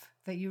love,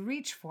 that you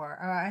reach for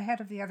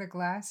ahead of the other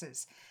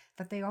glasses,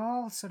 that they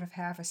all sort of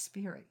have a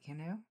spirit. It's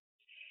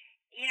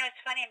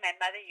funny. My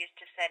mother used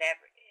to say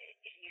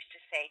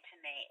to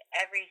me,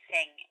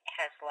 everything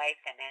has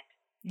life in it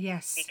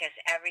Yes, because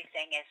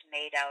everything is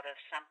made out of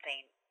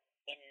something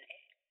in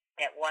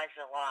that was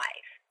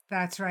alive.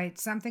 that's right.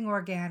 Something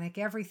organic,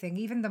 everything,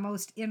 even the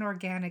most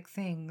inorganic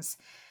things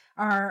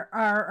are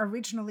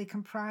originally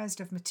comprised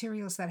of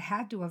materials that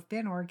had to have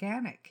been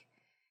organic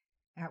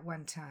at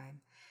one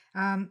time.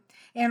 Um,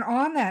 and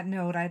on that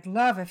note, I'd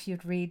love if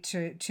you'd read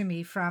to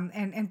me from,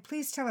 and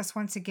please tell us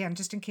once again,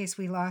 just in case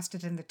we lost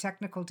it in the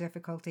technical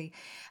difficulty,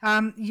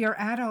 your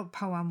adult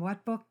poem.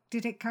 What book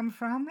did it come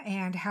from,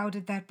 and how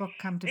did that book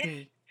come to This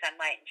be?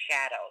 Sunlight and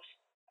Shadows.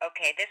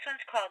 Okay, this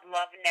one's called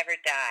Love Never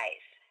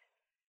Dies.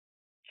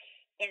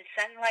 In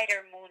sunlight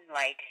or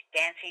moonlight,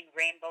 dancing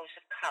rainbows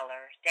of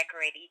color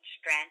decorate each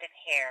strand of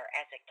hair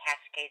as it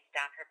cascades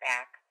down her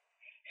back.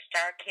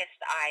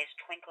 Star-kissed eyes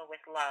twinkle with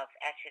love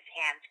as his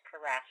hands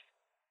caress.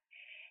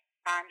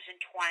 Arms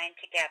entwined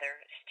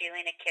together,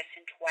 stealing a kiss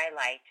in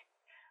twilight.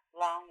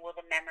 Long will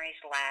the memories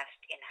last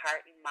in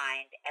heart and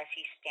mind as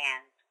he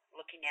stands,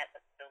 looking at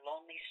the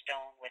lonely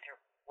stone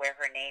where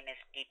her name is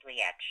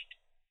deeply etched.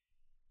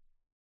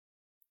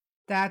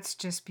 That's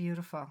just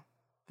beautiful.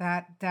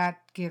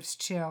 That gives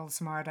chills,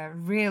 Marta.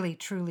 Really,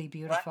 truly What?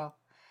 beautiful.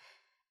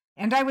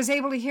 And I was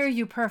able to hear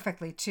you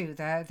perfectly too.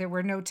 There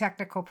were no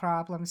technical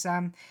problems.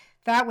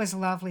 That was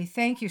lovely.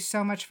 Thank you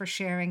so much for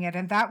sharing it.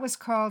 And that was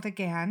called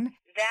again.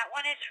 That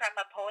one is from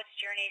A Poet's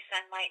Journey,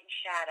 Sunlight and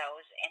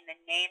Shadows, and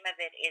the name of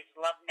it is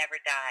Love Never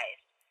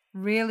Dies.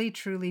 Really,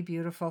 truly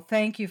beautiful.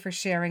 Thank you for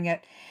sharing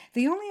it.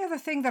 The only other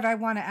thing that I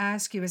want to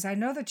ask you is I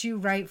know that you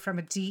write from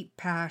a deep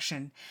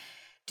passion.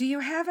 Do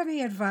you have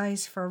any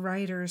advice for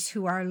writers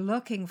who are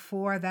looking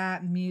for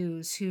that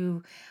muse,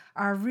 who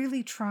are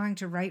really trying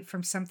to write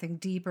from something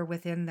deeper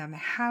within them,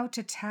 how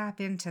to tap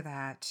into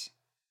that?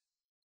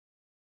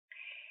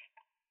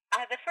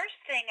 The first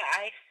thing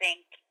I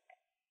think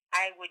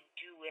I would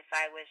do if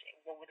I was,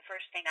 well, the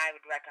first thing I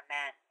would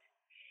recommend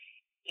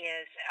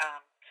is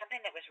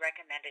something that was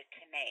recommended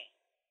to me.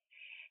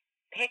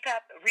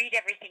 Read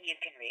everything you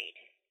can read.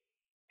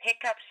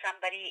 Pick up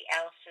somebody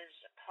else's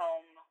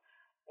poem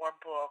or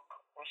book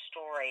or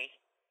story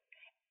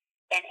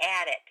and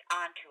add it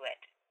onto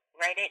it.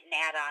 Write it and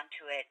add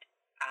onto it.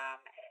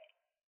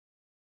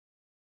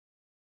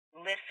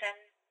 Listen.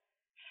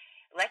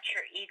 Let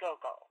your ego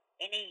go.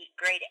 Any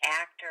great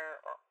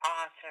actor or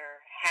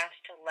author has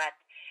to let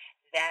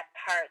that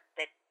part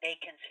that they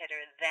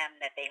consider them,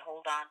 that they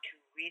hold on to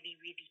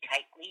really, really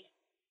tightly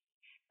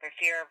for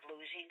fear of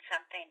losing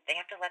something, they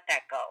have to let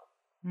that go.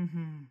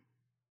 Mm-hmm.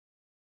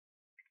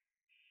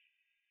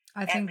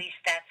 At least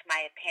that's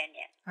my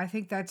opinion. I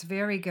think that's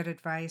very good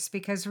advice,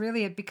 because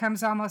really it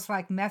becomes almost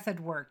like method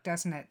work,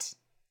 doesn't it?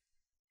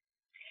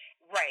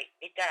 Right,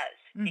 it does.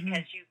 Mm-hmm.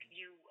 Because you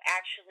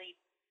actually,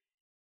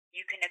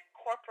 you can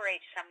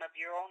incorporate some of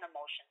your own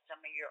emotions, some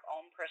of your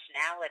own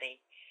personality.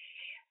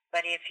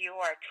 But if you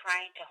are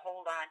trying to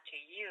hold on to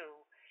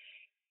you,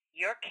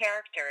 your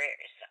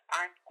characters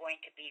aren't going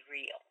to be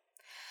real.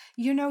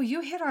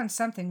 You hit on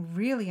something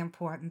really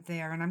important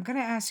there, and I'm going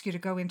to ask you to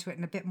go into it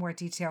in a bit more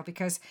detail,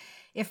 because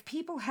if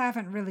people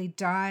haven't really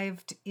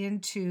dived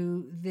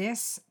into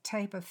this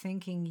type of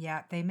thinking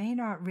yet, they may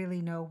not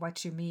really know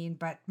what you mean.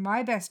 But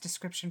my best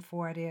description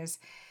for it is,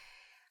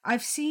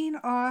 I've seen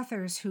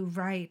authors who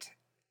write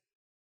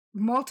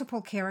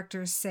multiple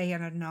characters, say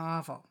in a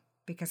novel,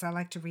 because I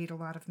like to read a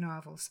lot of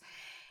novels.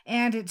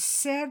 And it's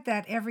said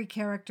that every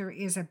character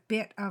is a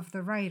bit of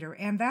the writer.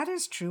 And that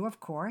is true,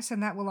 of course,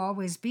 and that will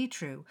always be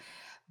true.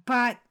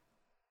 But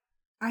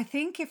I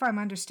think if I'm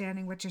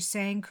understanding what you're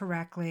saying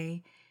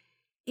correctly,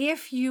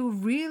 if you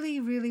really,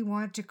 really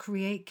want to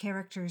create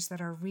characters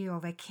that are real,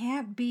 they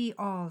can't be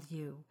all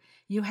you.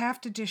 You have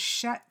to just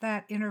shut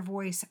that inner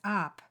voice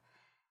up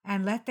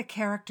and let the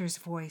character's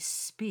voice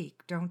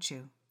speak, don't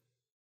you?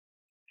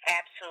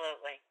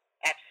 Absolutely.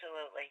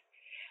 Absolutely.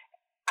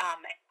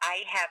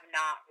 I have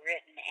not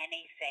written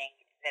anything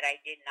that I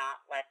did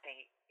not let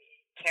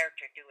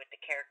character do what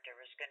the character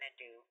was going to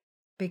do.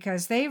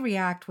 Because they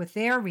react with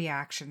their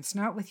reactions,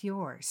 not with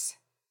yours.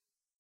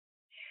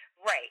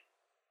 Right,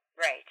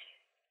 right.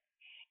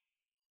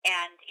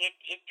 And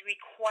it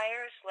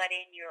requires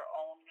letting your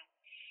own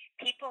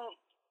people,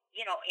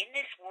 in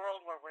this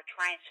world where we're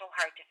trying so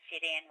hard to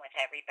fit in with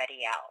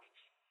everybody else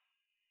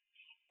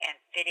and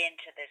fit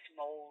into this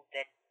mold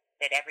that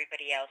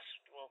everybody else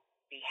will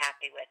be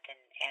happy with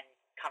and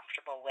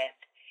comfortable with,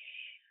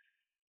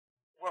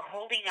 we're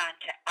holding on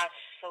to us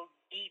so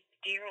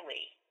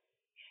dearly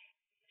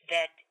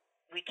that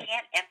we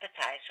can't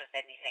empathize with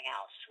anything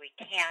else. We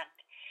can't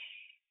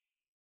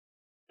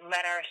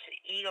let our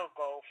ego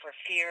go for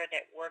fear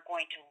that we're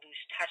going to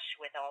lose touch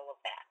with all of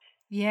that.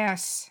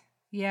 Yes,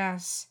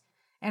 yes.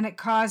 And it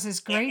causes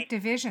great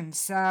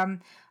divisions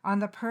on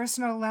the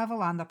personal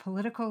level, on the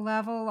political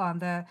level, on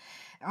the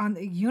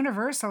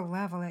universal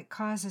level. It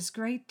causes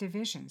great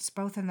divisions,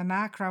 both in the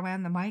macro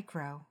and the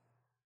micro.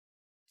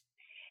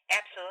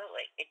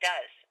 Absolutely, it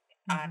does.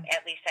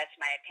 At least that's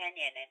my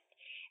opinion.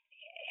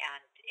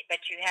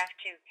 But you have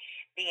to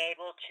be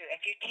able to,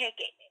 if you take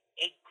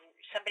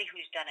somebody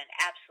who's done an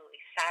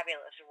absolutely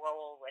fabulous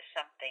role with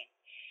something,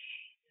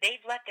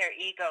 they've let their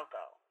ego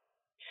go.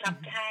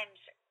 Sometimes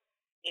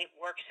it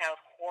works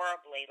out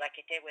horribly, like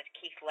it did with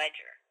Keith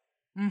Ledger,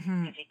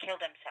 because he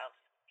killed himself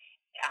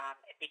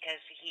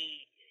because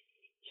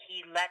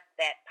he let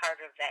that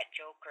part of that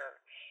Joker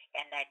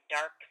and that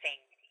dark thing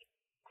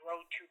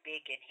grow too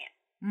big in him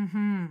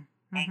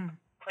and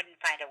couldn't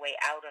find a way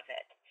out of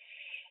it.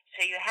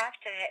 So you have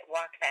to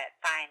walk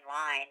that fine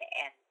line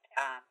and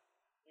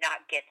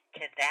not get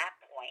to that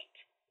point.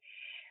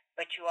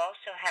 But you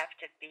also have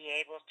to be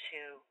able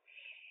to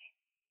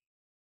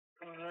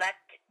let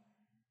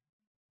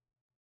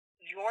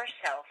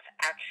yourself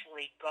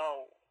actually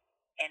go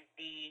and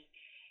be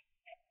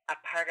a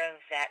part of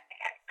that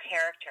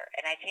character.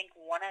 And I think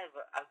one of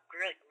a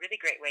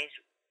really great ways,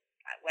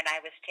 when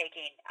I was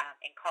taking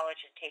in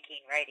college and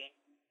taking writing,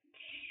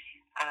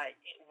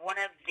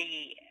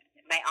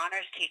 my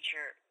honors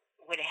teacher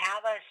would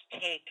have us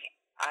take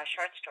a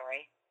short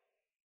story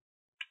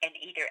and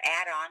either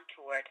add on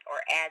to it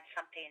or add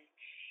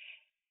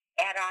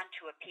on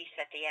to a piece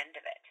at the end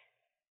of it.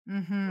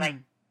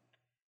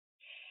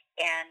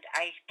 And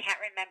I can't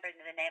remember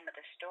the name of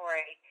the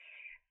story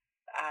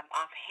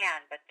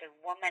offhand, but the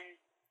woman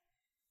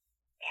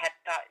had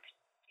thought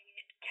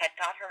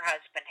her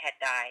husband had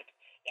died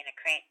in a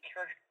train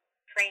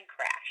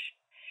crash,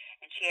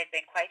 and she had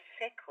been quite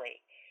sickly.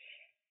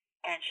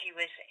 And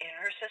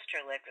her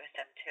sister lived with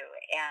them too,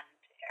 and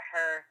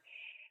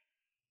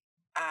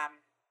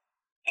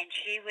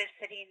she was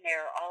sitting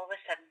there all of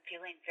a sudden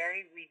feeling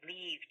very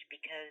relieved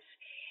because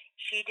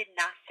she did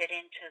not fit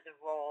into the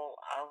role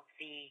of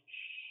the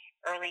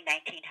early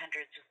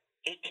 1900s,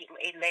 late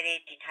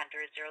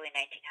 1800s, early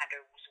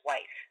 1900s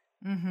wife.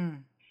 And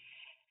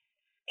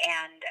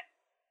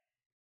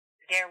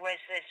there was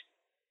this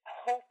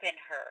hope in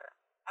her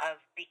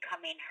of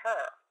becoming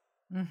her.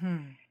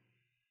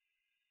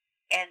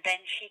 And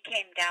then she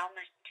came down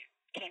the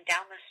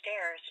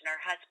stairs, and her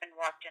husband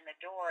walked in the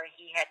door.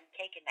 He hadn't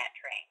taken that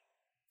train.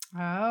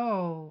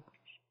 Oh.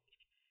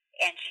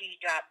 And she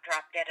dropped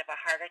dead of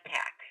a heart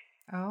attack.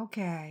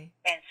 Okay.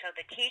 And so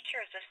the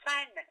teacher's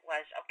assignment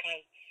was,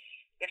 okay,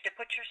 you have to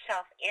put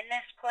yourself in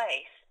this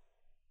place,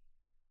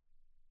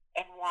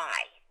 and why?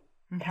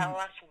 Tell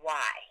us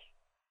why.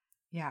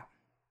 Yeah.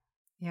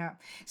 Yeah.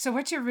 So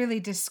what you're really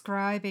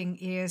describing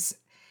is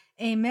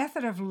a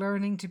method of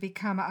learning to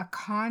become a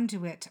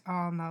conduit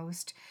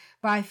almost.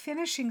 By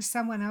finishing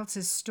someone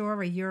else's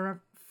story,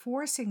 you're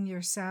forcing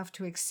yourself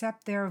to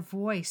accept their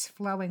voice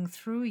flowing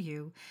through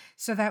you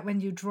so that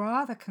when you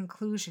draw the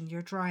conclusion,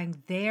 you're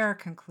drawing their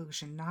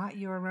conclusion, not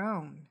your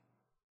own.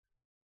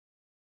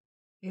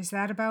 Is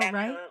that about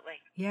right? Absolutely.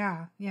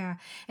 Yeah.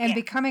 And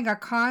becoming a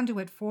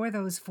conduit for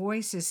those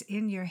voices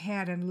in your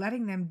head and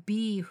letting them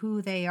be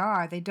who they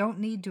are. They don't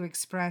need to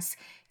express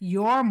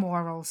your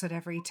morals at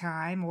every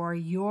time or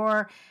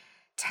your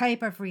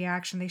type of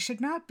reaction. They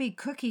should not be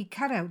cookie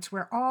cutouts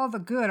where all the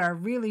good are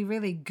really,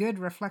 really good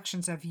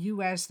reflections of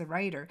you as the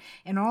writer,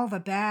 and all the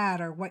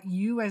bad are what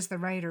you as the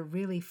writer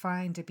really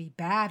find to be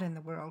bad in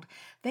the world.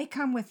 They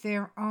come with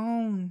their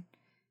own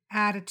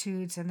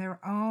attitudes and their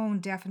own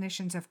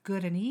definitions of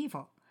good and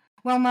evil.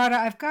 Well, Marta,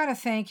 I've got to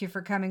thank you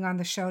for coming on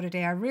the show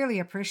today. I really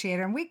appreciate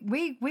it. And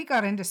we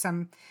got into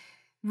some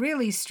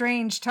really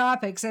strange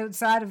topics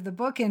outside of the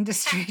book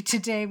industry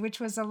today,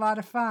 which was a lot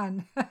of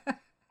fun.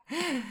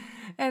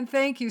 And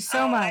thank you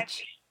so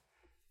much.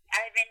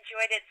 I've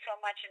enjoyed it so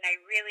much, and I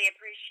really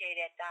appreciate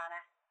it,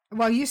 Donna.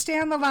 Well, you stay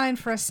on the line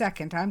for a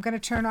second. I'm going to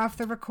turn off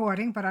the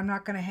recording, but I'm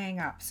not going to hang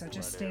up, so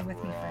just stay with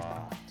me for a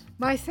minute.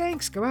 My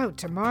thanks go out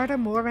to Marta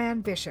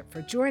Moran Bishop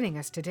for joining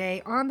us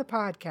today on the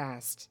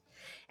podcast.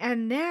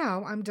 And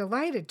now I'm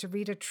delighted to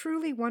read a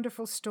truly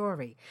wonderful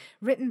story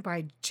written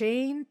by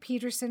Jane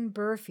Peterson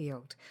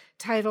Burfield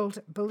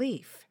titled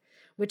Belief,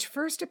 which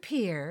first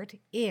appeared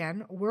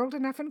in World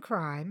Enough and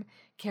Crime,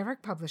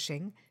 Carrick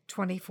Publishing,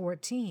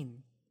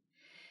 2014.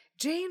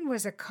 Jane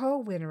was a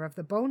co-winner of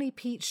the Boney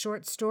Pete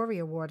Short Story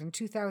Award in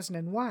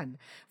 2001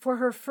 for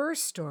her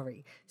first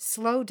story,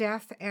 Slow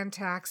Death and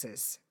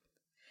Taxes.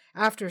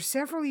 After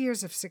several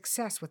years of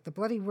success with the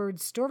Bloody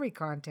Words Story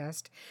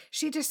Contest,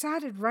 she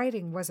decided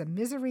writing was a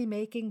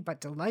misery-making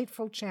but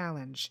delightful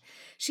challenge.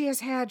 She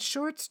has had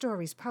short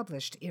stories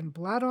published in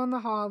Blood on the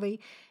Holly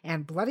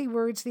and Bloody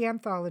Words the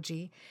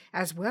Anthology,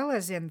 as well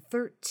as in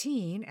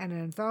 13, an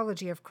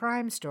anthology of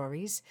crime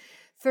stories,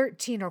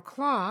 13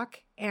 O'Clock,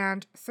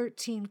 and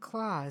 13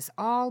 Claws,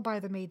 all by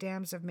the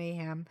Mesdames of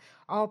Mayhem,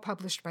 all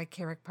published by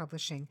Carrick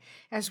Publishing,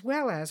 as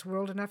well as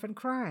World Enough in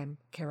Crime,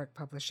 Carrick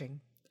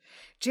Publishing.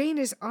 Jane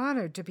is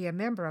honored to be a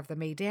member of the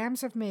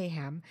Mesdames of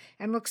Mayhem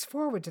and looks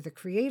forward to the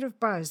creative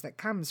buzz that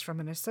comes from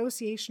an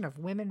association of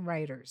women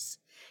writers.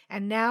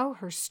 And now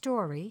her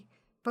story,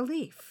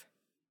 Belief.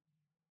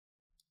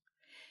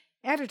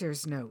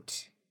 Editor's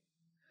note.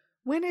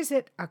 When is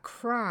it a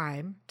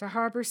crime to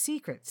harbor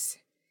secrets?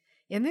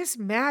 In this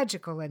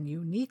magical and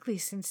uniquely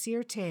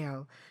sincere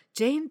tale,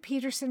 Jane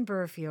Peterson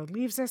Burfield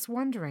leaves us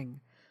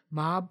wondering,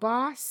 mob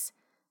boss,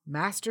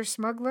 master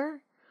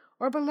smuggler,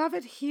 or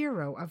beloved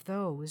hero of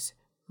those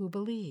who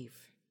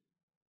believe?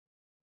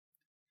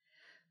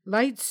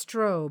 Light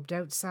strobed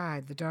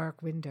outside the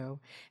dark window,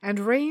 and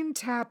rain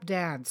tap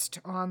danced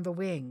on the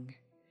wing.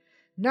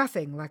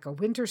 Nothing like a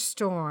winter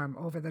storm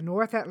over the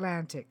North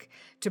Atlantic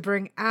to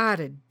bring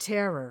added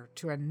terror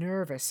to a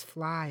nervous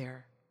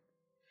flyer.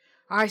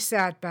 I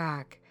sat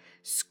back,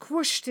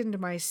 squished into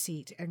my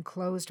seat, and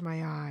closed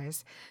my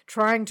eyes,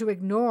 trying to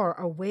ignore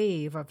a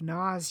wave of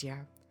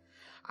nausea.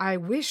 I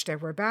wished I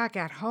were back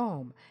at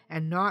home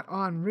and not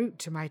en route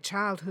to my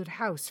childhood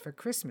house for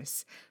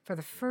Christmas for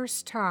the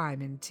first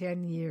time in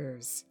 10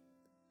 years.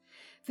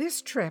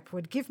 This trip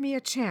would give me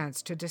a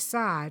chance to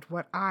decide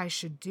what I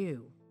should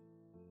do.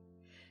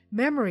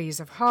 Memories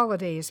of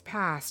holidays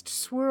past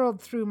swirled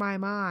through my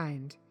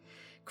mind.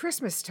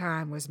 Christmas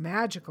time was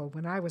magical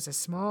when I was a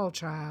small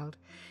child.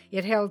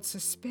 It held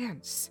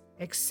suspense,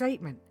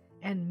 excitement,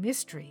 and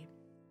mystery.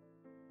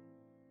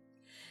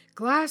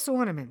 Glass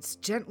ornaments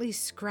gently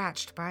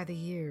scratched by the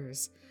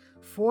years,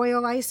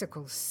 foil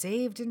icicles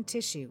saved in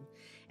tissue,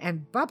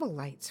 and bubble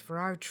lights for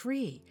our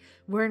tree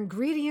were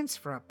ingredients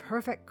for a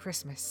perfect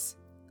Christmas.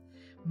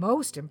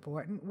 Most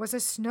important was a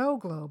snow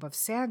globe of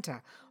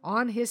Santa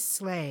on his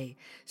sleigh,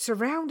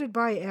 surrounded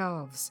by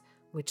elves,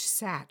 which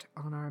sat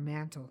on our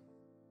mantel.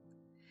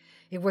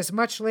 It was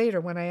much later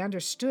when I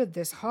understood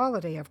this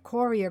holiday of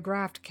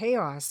choreographed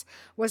chaos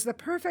was the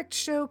perfect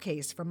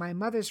showcase for my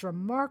mother's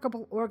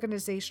remarkable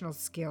organizational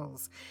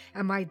skills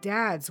and my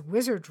dad's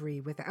wizardry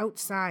with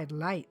outside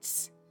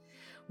lights.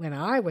 When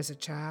I was a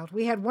child,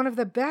 we had one of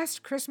the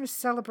best Christmas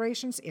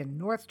celebrations in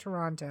North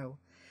Toronto.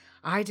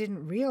 I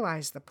didn't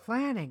realize the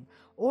planning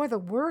or the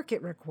work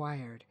it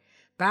required.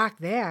 Back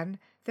then,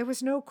 there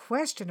was no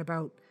question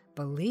about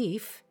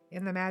belief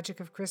in the magic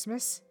of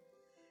Christmas.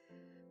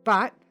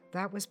 But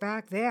that was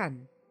back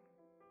then.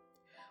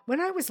 When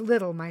I was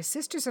little, my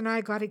sisters and I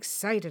got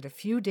excited a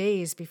few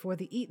days before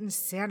the Eton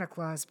Santa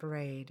Claus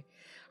parade.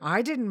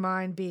 I didn't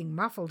mind being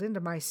muffled into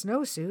my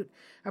snowsuit,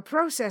 a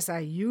process I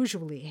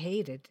usually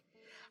hated.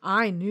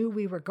 I knew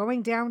we were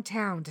going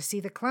downtown to see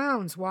the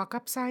clowns walk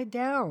upside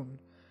down.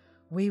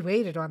 We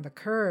waited on the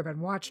curb and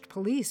watched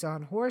police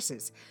on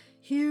horses,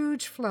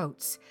 huge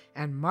floats,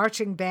 and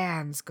marching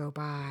bands go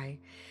by.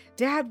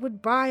 Dad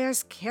would buy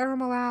us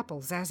caramel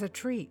apples as a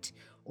treat,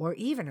 or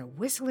even a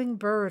whistling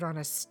bird on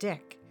a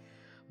stick.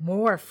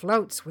 More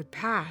floats would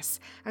pass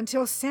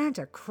until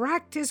Santa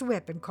cracked his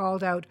whip and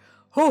called out,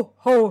 "Ho,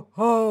 ho,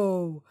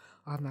 ho,"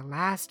 on the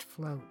last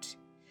float.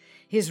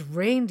 His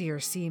reindeer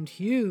seemed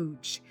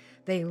huge.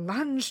 They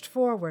lunged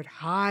forward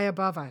high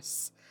above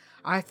us.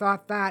 I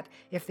thought that,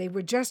 if they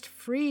were just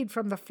freed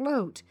from the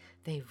float,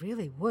 they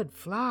really would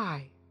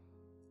fly.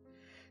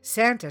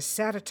 Santa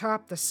sat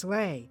atop the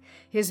sleigh,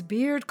 his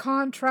beard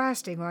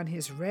contrasting on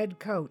his red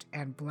coat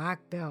and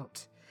black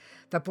belt.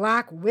 The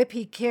black whip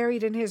he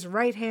carried in his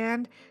right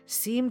hand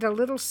seemed a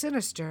little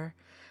sinister,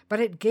 but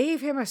it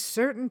gave him a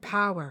certain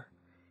power.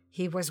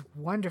 He was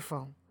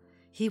wonderful.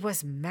 He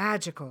was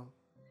magical.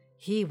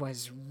 He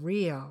was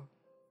real.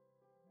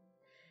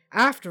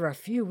 After a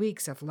few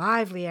weeks of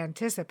lively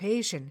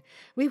anticipation,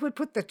 we would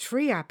put the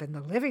tree up in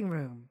the living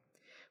room.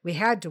 We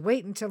had to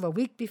wait until a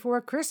week before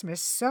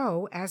Christmas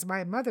so, as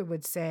my mother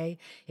would say,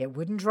 it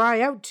wouldn't dry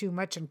out too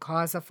much and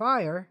cause a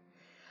fire.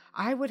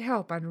 I would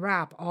help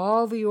unwrap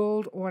all the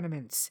old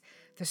ornaments,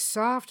 the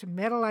soft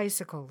metal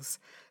icicles,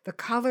 the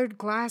colored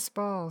glass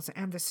balls,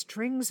 and the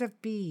strings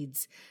of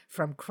beads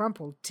from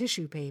crumpled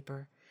tissue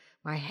paper.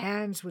 My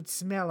hands would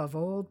smell of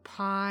old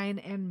pine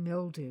and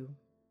mildew.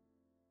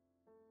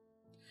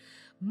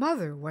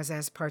 Mother was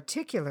as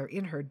particular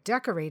in her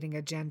decorating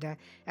agenda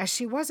as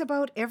she was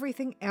about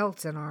everything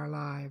else in our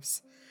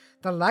lives.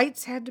 The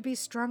lights had to be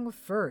strung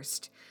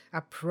first, a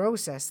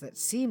process that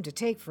seemed to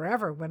take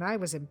forever when I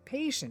was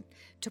impatient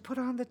to put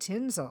on the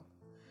tinsel.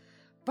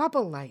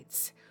 Bubble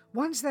lights,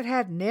 ones that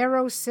had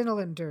narrow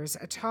cylinders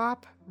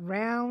atop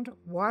round,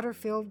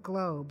 water-filled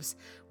globes,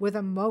 were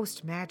the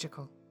most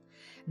magical.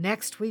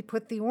 Next, we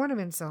put the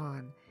ornaments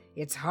on.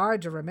 It's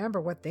hard to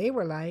remember what they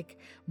were like,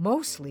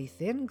 mostly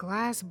thin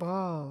glass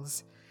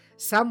balls.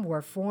 Some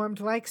were formed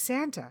like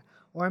Santa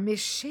or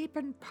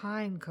misshapen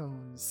pine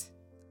cones.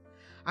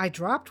 I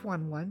dropped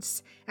one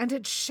once, and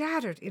it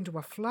shattered into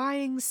a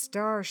flying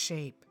star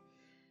shape.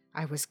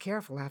 I was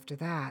careful after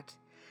that.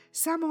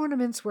 Some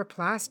ornaments were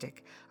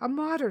plastic, a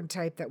modern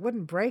type that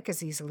wouldn't break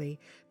as easily,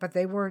 but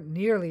they weren't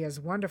nearly as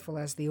wonderful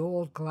as the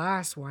old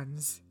glass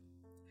ones.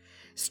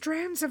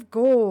 Strands of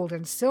gold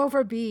and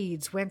silver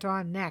beads went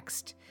on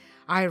next.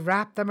 I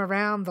wrapped them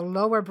around the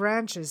lower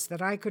branches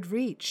that I could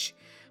reach.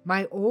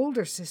 My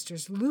older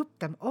sisters looped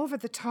them over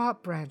the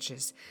top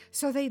branches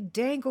so they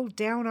dangled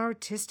down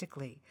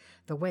artistically,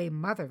 the way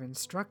Mother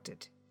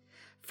instructed.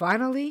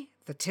 Finally,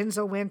 the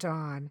tinsel went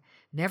on,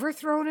 never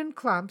thrown in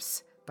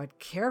clumps, but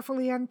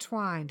carefully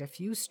untwined a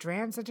few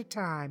strands at a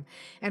time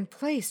and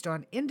placed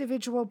on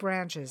individual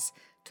branches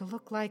to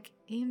look like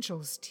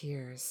angels'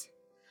 tears.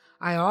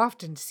 I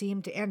often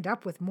seemed to end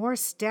up with more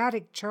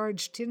static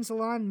charged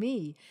tinsel on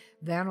me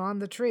than on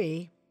the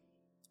tree.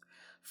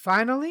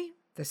 Finally,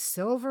 the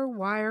silver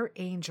wire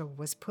angel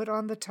was put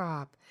on the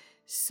top,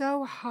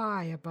 so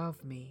high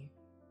above me.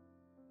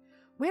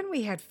 When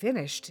we had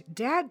finished,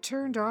 Dad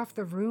turned off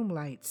the room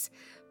lights,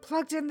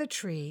 plugged in the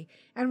tree,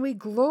 and we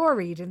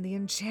gloried in the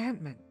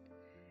enchantment.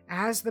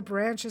 As the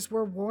branches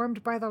were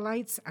warmed by the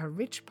lights, a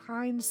rich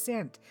pine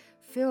scent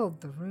filled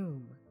the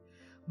room.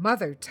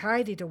 Mother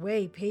tidied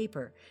away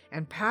paper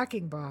and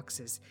packing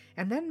boxes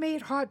and then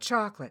made hot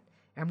chocolate,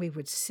 and we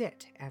would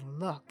sit and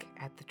look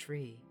at the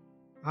tree.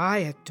 I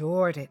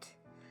adored it.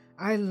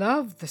 I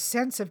loved the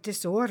sense of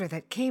disorder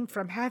that came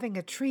from having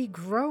a tree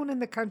grown in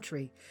the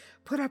country,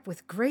 put up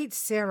with great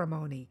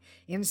ceremony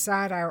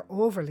inside our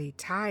overly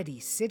tidy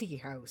city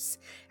house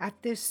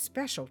at this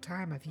special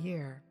time of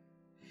year.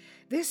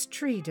 This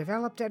tree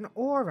developed an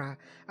aura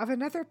of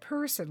another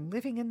person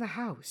living in the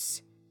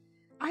house.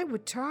 I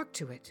would talk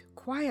to it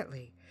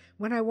quietly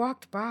when I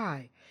walked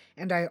by,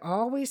 and I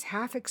always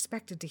half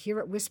expected to hear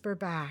it whisper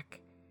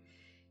back.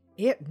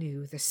 It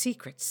knew the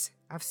secrets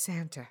of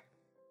Santa,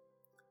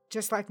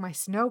 just like my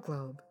snow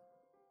globe.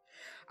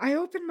 I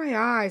opened my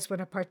eyes when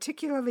a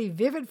particularly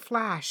vivid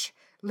flash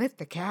lit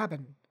the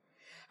cabin.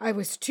 I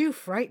was too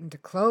frightened to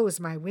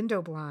close my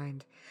window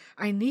blind.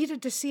 I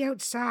needed to see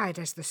outside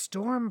as the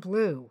storm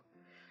blew.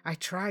 I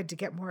tried to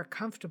get more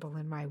comfortable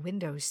in my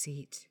window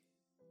seat.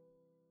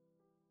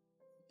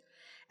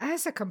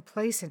 As a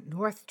complacent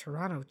North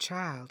Toronto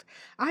child,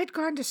 I'd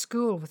gone to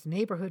school with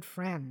neighborhood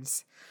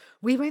friends.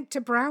 We went to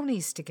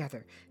Brownies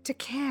together, to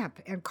camp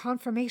and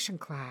confirmation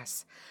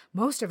class.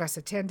 Most of us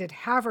attended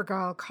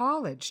Havergal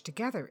College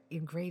together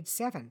in grade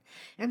 7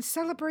 and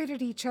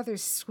celebrated each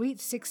other's sweet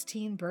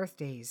 16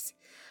 birthdays.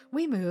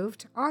 We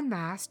moved en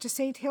masse to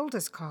St.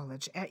 Hilda's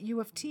College at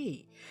U of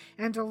T,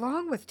 and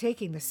along with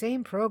taking the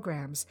same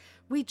programs,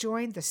 we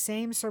joined the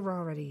same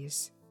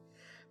sororities.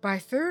 By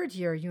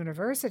third-year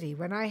university,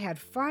 when I had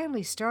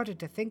finally started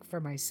to think for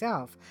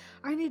myself,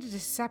 I needed to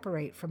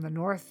separate from the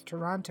North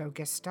Toronto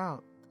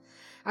Gestalt.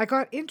 I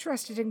got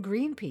interested in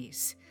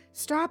Greenpeace,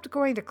 stopped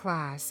going to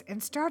class,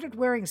 and started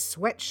wearing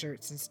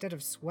sweatshirts instead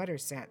of sweater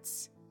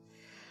sets.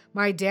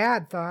 My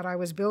dad thought I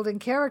was building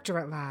character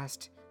at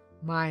last.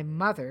 My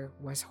mother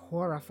was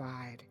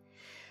horrified.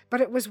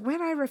 But it was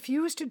when I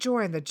refused to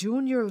join the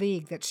junior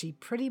league that she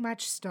pretty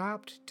much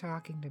stopped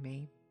talking to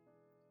me.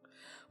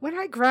 When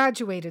I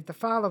graduated the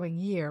following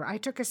year, I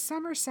took a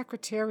summer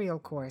secretarial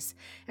course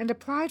and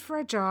applied for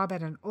a job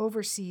at an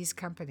overseas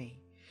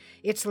company.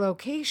 Its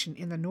location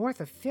in the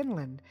north of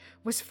Finland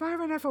was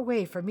far enough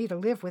away for me to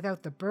live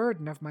without the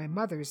burden of my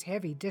mother's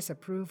heavy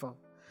disapproval.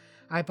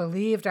 I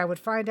believed I would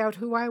find out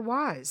who I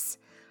was.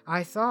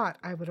 I thought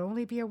I would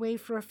only be away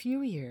for a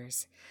few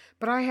years,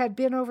 but I had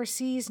been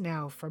overseas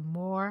now for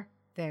more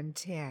than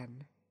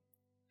 10.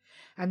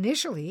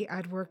 Initially,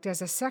 I'd worked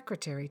as a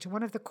secretary to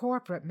one of the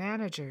corporate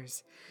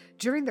managers.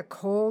 During the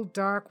cold,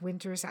 dark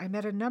winters, I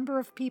met a number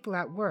of people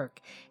at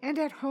work and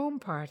at home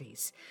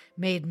parties,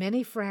 made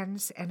many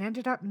friends, and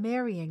ended up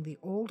marrying the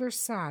older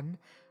son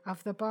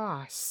of the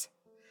boss.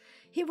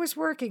 He was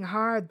working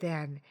hard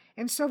then,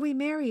 and so we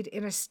married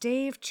in a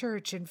stave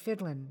church in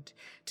Finland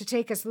to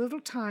take as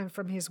little time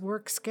from his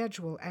work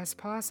schedule as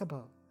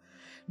possible.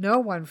 No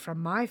one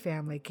from my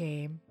family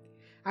came.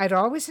 I'd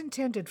always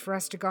intended for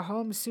us to go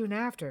home soon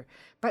after,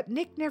 but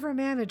Nick never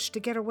managed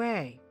to get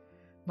away.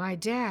 My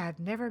dad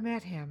never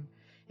met him,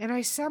 and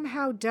I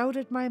somehow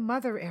doubted my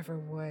mother ever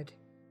would.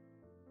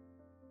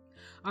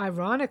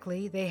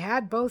 Ironically, they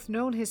had both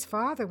known his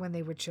father when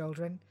they were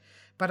children,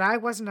 but I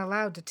wasn't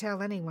allowed to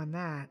tell anyone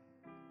that.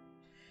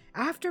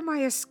 After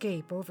my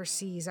escape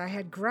overseas, I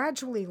had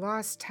gradually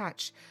lost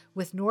touch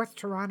with North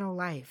Toronto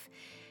life,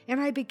 and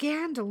I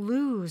began to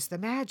lose the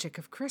magic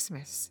of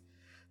Christmas.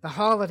 The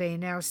holiday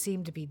now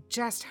seemed to be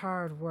just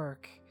hard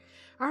work.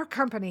 Our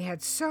company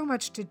had so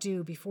much to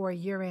do before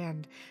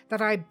year-end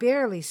that I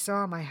barely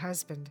saw my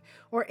husband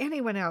or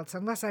anyone else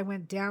unless I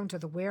went down to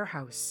the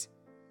warehouse.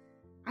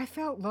 I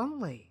felt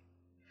lonely.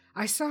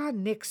 I saw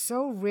Nick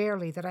so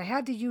rarely that I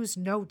had to use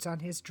notes on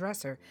his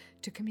dresser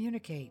to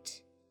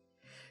communicate.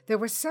 There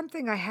was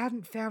something I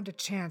hadn't found a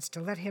chance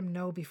to let him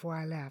know before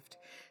I left,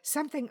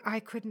 something I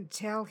couldn't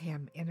tell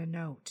him in a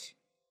note.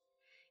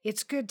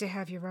 It's good to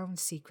have your own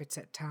secrets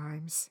at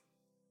times.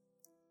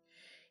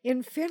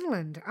 In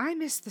Finland, I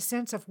missed the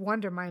sense of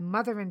wonder my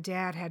mother and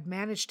dad had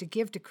managed to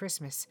give to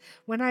Christmas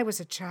when I was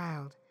a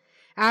child.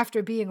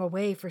 After being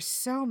away for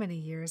so many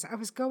years, I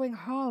was going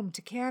home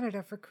to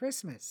Canada for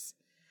Christmas.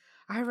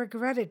 I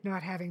regretted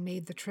not having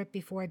made the trip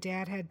before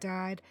Dad had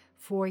died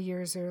 4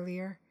 years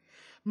earlier.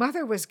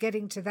 Mother was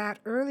getting to that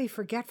early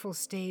forgetful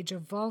stage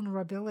of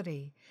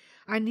vulnerability.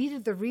 I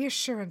needed the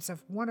reassurance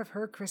of one of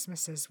her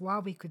Christmases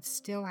while we could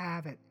still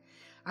have it.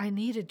 I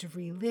needed to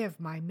relive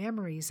my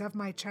memories of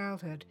my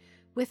childhood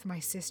with my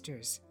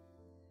sisters,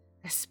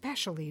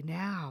 especially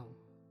now.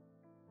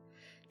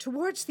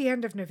 Towards the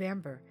end of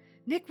November,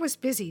 Nick was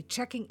busy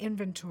checking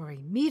inventory,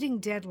 meeting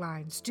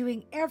deadlines,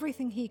 doing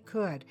everything he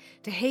could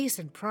to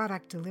hasten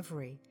product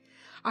delivery.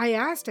 I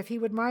asked if he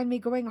would mind me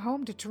going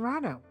home to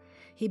Toronto.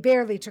 He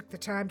barely took the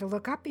time to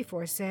look up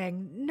before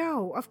saying,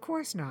 "No, of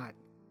course not."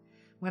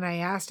 When I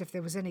asked if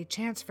there was any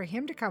chance for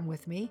him to come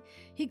with me,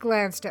 he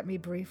glanced at me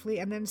briefly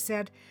and then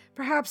said,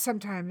 perhaps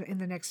sometime in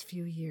the next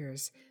few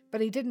years,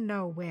 but he didn't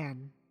know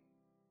when.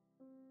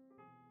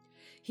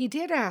 He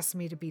did ask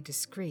me to be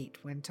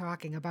discreet when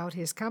talking about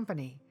his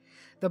company.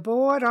 The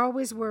board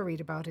always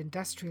worried about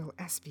industrial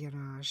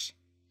espionage.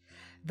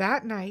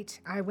 That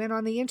night, I went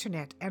on the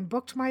internet and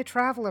booked my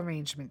travel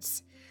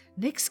arrangements.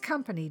 Nick's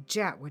company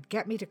jet would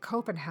get me to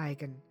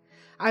Copenhagen.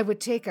 I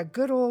would take a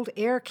good old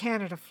Air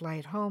Canada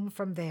flight home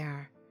from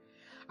there.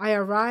 I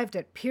arrived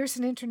at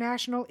Pearson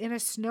International in a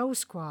snow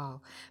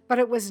squall, but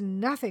it was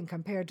nothing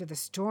compared to the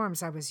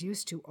storms I was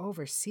used to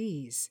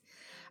overseas.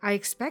 I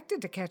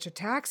expected to catch a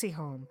taxi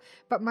home,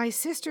 but my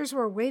sisters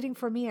were waiting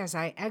for me as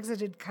I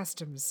exited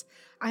customs.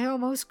 I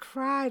almost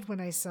cried when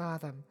I saw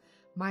them.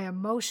 My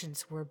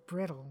emotions were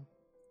brittle.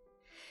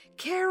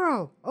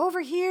 "Carol,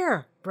 over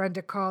here!"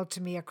 Brenda called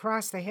to me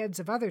across the heads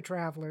of other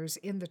travelers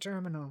in the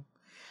terminal.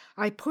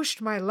 I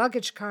pushed my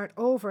luggage cart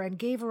over and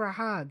gave her a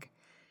hug.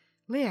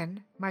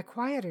 Lynn, my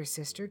quieter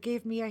sister,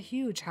 gave me a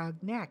huge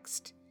hug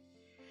next.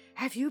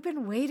 "Have you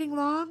been waiting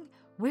long?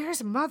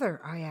 Where's Mother?"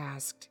 I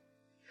asked.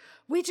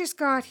 "We just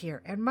got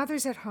here, and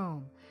Mother's at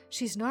home.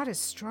 She's not as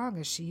strong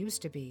as she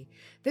used to be.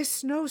 This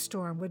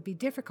snowstorm would be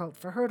difficult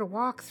for her to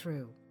walk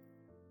through."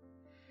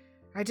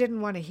 I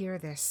didn't want to hear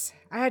this.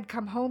 I had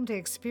come home to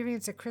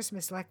experience a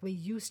Christmas like we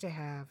used to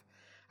have.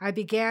 I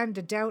began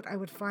to doubt I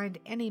would find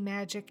any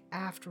magic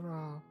after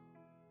all.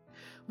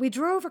 We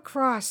drove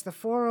across the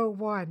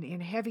 401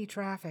 in heavy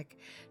traffic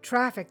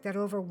that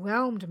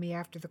overwhelmed me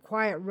after the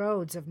quiet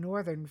roads of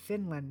northern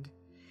Finland.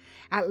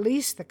 At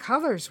least the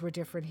colors were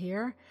different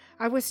here.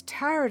 I was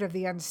tired of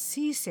the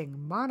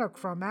unceasing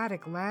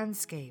monochromatic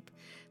landscape,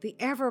 the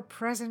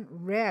ever-present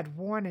red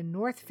worn in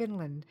North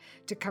Finland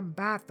to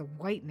combat the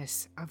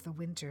whiteness of the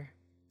winter.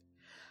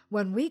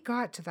 When we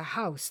got to the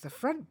house, the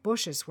front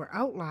bushes were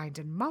outlined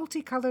in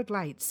multicolored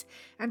lights,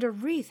 and a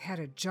wreath had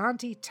a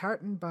jaunty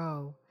tartan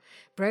bow.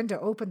 Brenda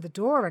opened the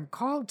door and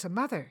called to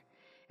Mother.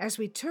 As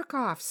we took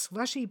off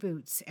slushy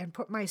boots and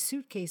put my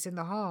suitcase in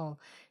the hall,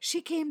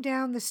 she came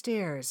down the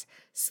stairs,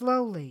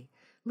 slowly,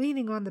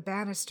 leaning on the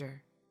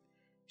banister.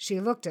 She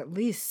looked at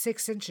least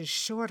 6 inches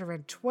shorter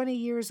and 20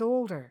 years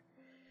older.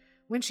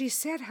 When she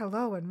said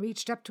hello and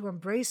reached up to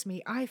embrace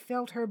me, I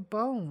felt her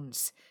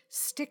bones,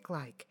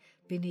 stick-like,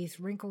 beneath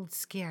wrinkled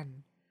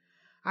skin.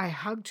 I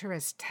hugged her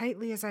as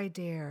tightly as I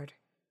dared.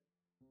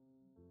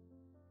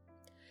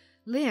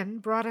 Lynn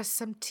brought us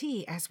some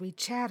tea as we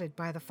chatted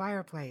by the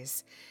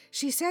fireplace.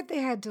 She said they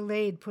had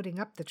delayed putting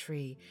up the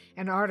tree,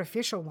 an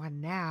artificial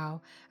one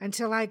now,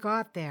 until I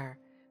got there.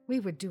 We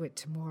would do it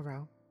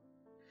tomorrow.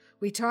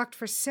 We talked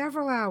for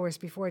several hours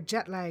before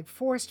jet lag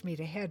forced me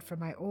to head for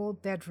my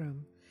old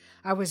bedroom.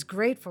 I was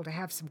grateful to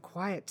have some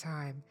quiet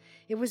time.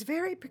 It was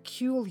very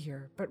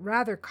peculiar, but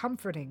rather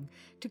comforting,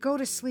 to go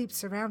to sleep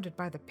surrounded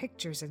by the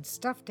pictures and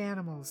stuffed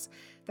animals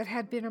that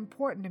had been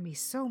important to me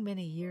so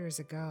many years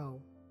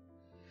ago.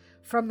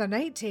 From the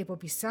night table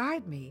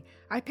beside me,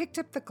 I picked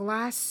up the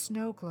glass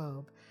snow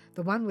globe,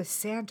 the one with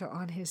Santa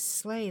on his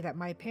sleigh that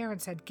my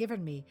parents had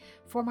given me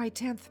for my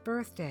 10th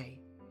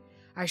birthday.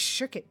 I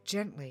shook it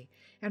gently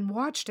and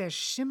watched as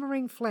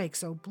shimmering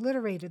flakes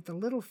obliterated the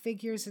little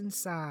figures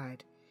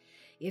inside.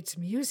 Its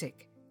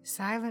music,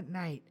 Silent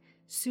Night,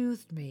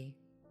 soothed me.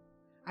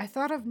 I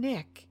thought of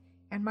Nick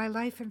and my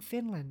life in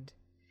Finland,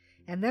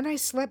 and then I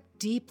slept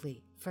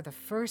deeply for the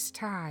first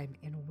time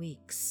in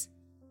weeks.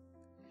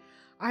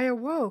 I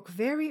awoke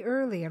very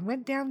early and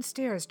went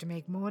downstairs to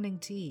make morning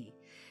tea.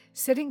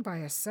 Sitting by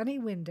a sunny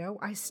window,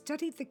 I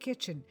studied the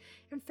kitchen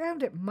and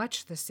found it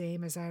much the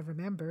same as I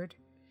remembered.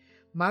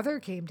 Mother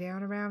came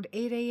down around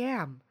 8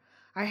 a.m.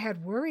 I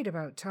had worried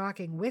about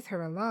talking with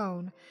her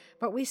alone,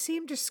 but we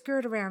seemed to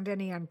skirt around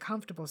any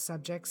uncomfortable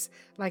subjects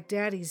like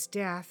Daddy's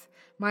death,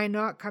 my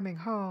not coming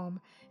home,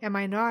 and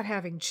my not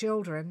having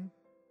children.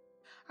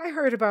 I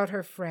heard about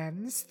her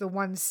friends, the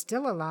ones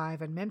still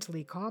alive and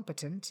mentally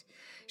competent.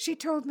 She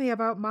told me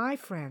about my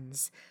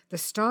friends, the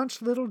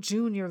staunch little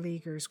junior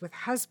leaguers with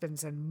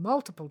husbands and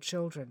multiple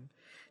children.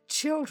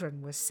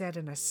 Children was said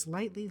in a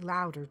slightly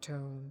louder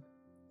tone.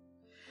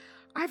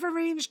 I've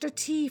arranged a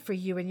tea for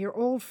you and your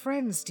old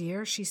friends,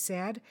 dear, she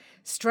said,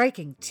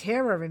 striking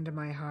terror into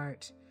my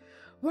heart.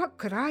 What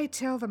could I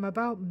tell them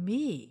about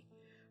me?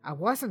 I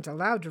wasn't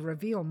allowed to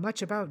reveal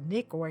much about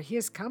Nick or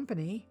his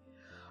company.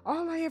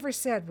 All I ever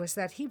said was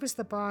that he was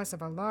the boss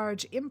of a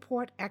large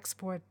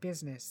import-export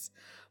business,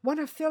 one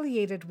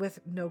affiliated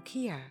with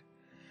Nokia.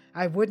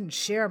 I wouldn't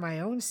share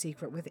my own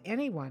secret with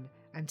anyone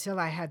until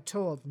I had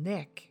told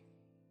Nick.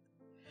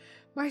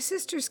 My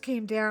sisters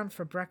came down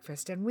for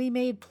breakfast, and we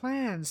made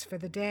plans for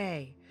the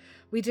day.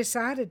 We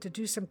decided to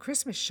do some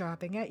Christmas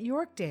shopping at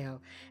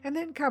Yorkdale, and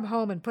then come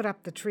home and put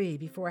up the tree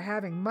before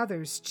having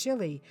Mother's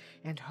chili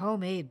and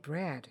homemade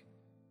bread.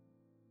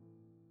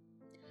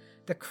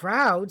 The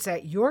crowds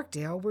at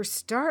Yorkdale were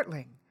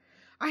startling.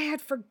 I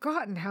had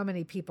forgotten how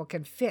many people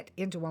can fit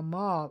into a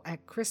mall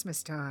at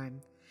Christmas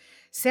time.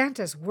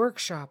 Santa's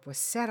workshop was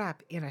set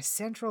up in a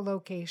central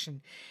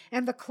location,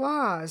 and the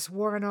Claus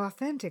wore an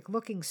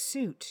authentic-looking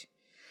suit.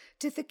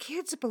 Did the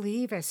kids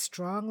believe as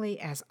strongly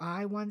as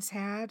I once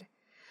had?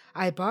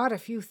 I bought a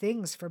few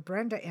things for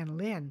Brenda and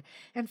Lynn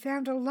and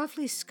found a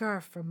lovely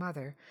scarf for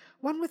Mother,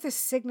 one with a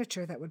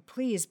signature that would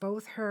please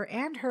both her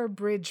and her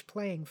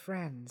bridge-playing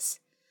friends.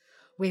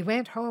 We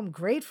went home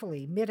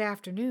gratefully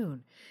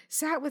mid-afternoon,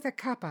 sat with a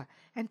cuppa,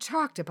 and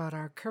talked about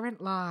our current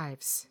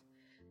lives.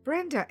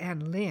 Brenda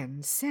and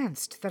Lynn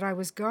sensed that I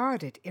was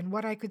guarded in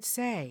what I could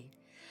say.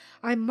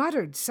 I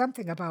muttered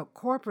something about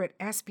corporate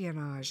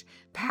espionage,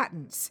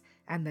 patents,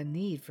 and the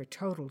need for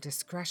total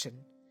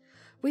discretion.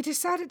 We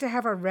decided to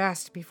have a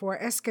rest before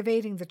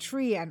excavating the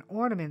tree and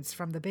ornaments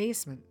from the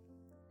basement.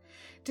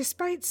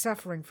 Despite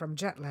suffering from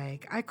jet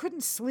lag, I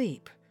couldn't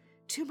sleep.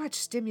 Too much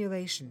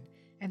stimulation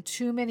and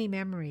too many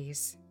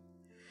memories.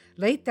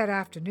 Late that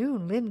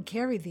afternoon, Lynn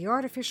carried the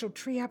artificial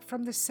tree up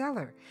from the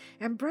cellar,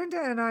 and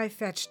Brenda and I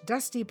fetched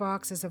dusty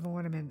boxes of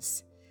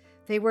ornaments.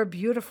 They were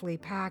beautifully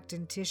packed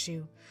in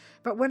tissue,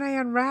 but when I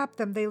unwrapped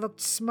them, they looked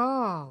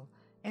small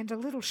and a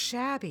little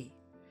shabby.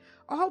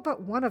 All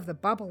but one of the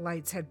bubble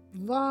lights had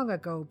long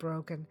ago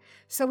broken,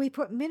 so we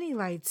put mini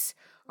lights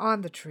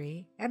on the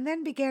tree and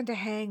then began to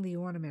hang the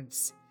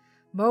ornaments.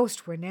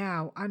 Most were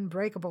now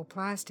unbreakable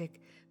plastic,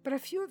 but a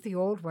few of the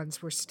old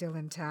ones were still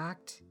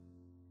intact.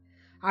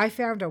 I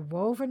found a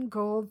woven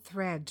gold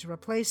thread to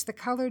replace the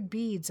colored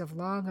beads of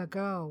long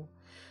ago.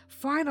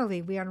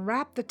 Finally, we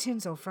unwrapped the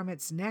tinsel from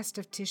its nest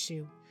of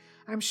tissue.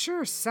 I'm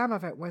sure some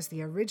of it was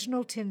the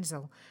original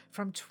tinsel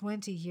from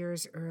 20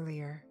 years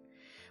earlier.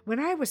 When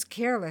I was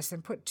careless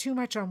and put too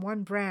much on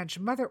one branch,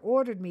 Mother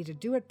ordered me to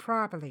do it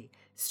properly,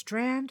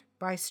 strand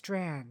by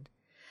strand.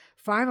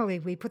 Finally,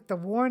 we put the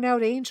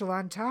worn-out angel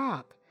on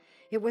top.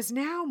 It was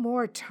now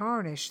more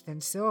tarnished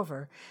than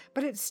silver,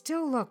 but it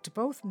still looked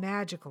both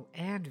magical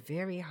and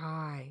very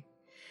high.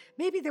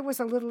 Maybe there was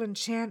a little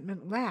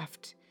enchantment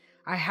left.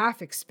 I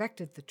half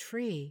expected the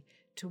tree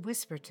to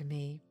whisper to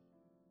me.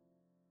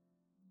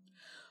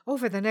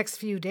 Over the next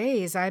few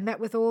days, I met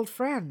with old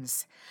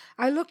friends.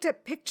 I looked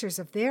at pictures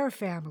of their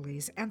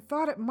families and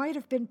thought it might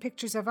have been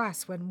pictures of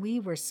us when we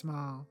were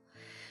small.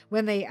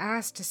 When they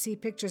asked to see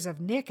pictures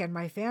of Nick and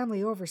my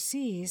family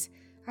overseas,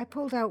 I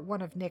pulled out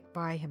one of Nick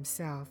by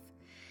himself.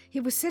 He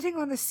was sitting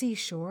on the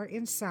seashore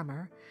in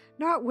summer,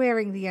 not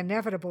wearing the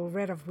inevitable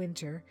red of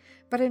winter,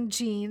 but in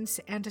jeans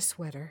and a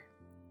sweater.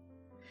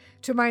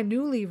 To my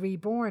newly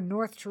reborn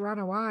North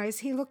Toronto eyes,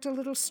 he looked a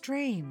little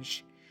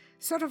strange,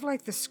 sort of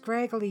like the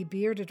scraggly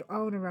bearded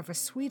owner of a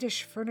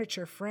Swedish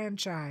furniture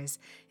franchise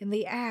in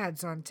the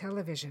ads on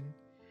television.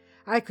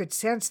 I could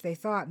sense they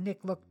thought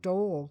Nick looked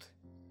old.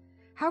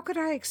 How could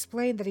I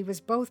explain that he was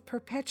both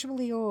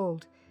perpetually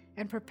old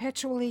and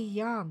perpetually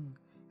young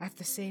at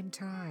the same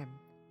time?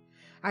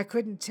 I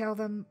couldn't tell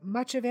them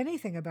much of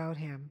anything about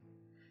him,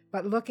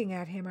 but looking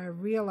at him I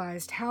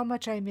realized how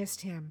much I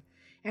missed him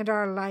and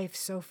our life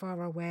so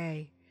far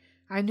away.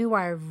 I knew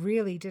I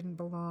really didn't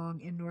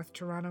belong in North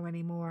Toronto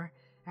anymore,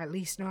 at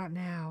least not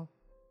now.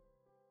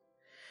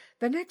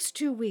 The next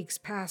 2 weeks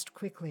passed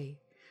quickly.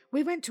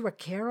 We went to a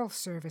carol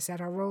service at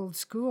our old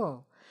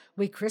school.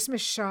 We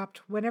Christmas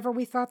shopped whenever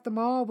we thought the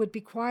mall would be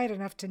quiet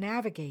enough to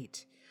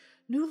navigate.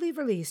 Newly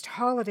released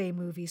holiday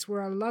movies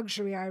were a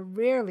luxury I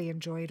rarely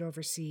enjoyed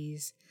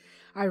overseas.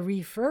 I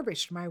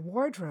refurbished my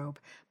wardrobe,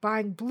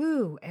 buying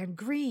blue and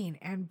green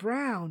and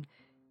brown,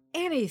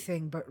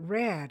 anything but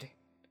red.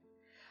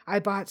 I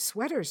bought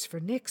sweaters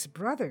for Nick's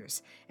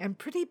brothers and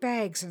pretty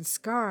bags and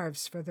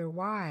scarves for their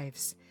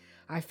wives.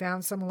 I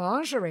found some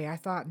lingerie I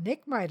thought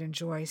Nick might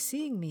enjoy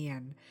seeing me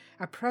in,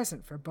 a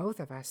present for both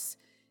of us,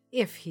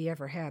 if he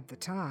ever had the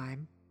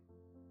time.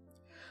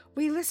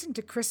 We listened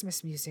to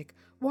Christmas music,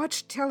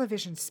 watched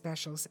television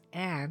specials,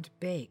 and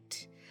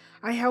baked.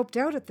 I helped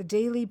out at the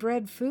Daily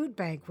Bread food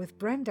bank with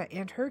Brenda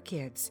and her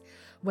kids.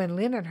 When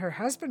Lynn and her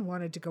husband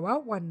wanted to go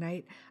out one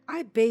night,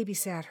 I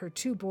babysat her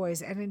 2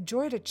 boys and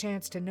enjoyed a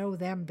chance to know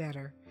them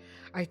better.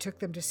 I took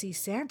them to see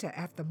Santa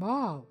at the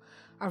mall,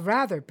 a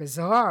rather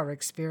bizarre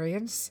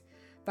experience.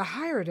 The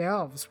hired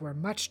elves were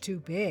much too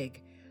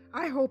big.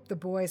 I hoped the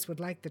boys would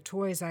like the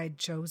toys I'd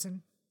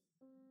chosen.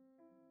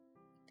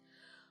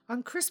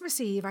 On Christmas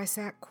Eve, I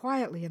sat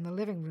quietly in the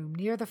living room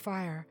near the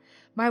fire,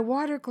 my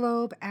water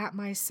globe at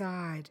my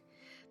side.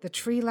 The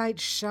tree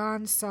lights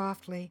shone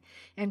softly,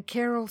 and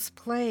carols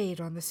played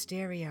on the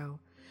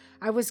stereo.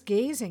 I was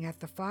gazing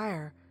at the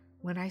fire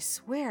when I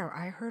swear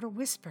I heard a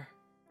whisper.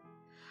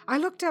 I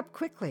looked up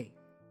quickly,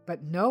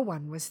 but no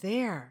one was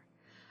there.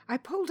 I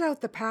pulled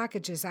out the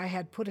packages I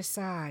had put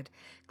aside,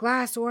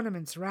 glass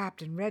ornaments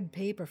wrapped in red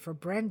paper for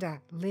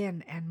Brenda,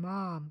 Lynn, and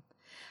Mom.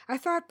 I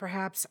thought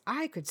perhaps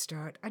I could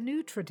start a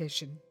new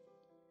tradition.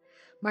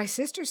 My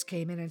sisters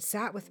came in and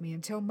sat with me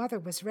until Mother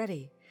was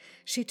ready.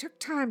 She took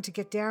time to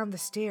get down the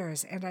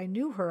stairs, and I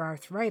knew her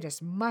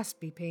arthritis must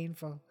be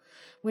painful.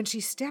 When she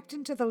stepped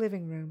into the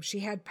living room, she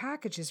had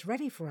packages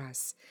ready for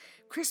us,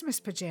 Christmas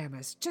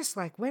pajamas, just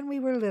like when we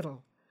were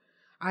little.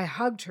 I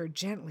hugged her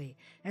gently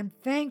and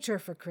thanked her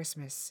for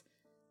Christmas,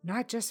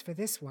 not just for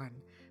this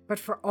one, but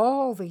for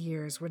all the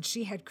years when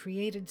she had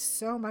created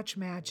so much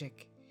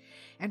magic.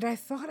 And I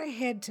thought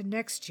ahead to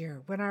next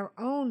year when our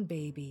own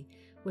baby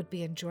would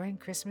be enjoying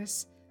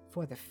Christmas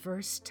for the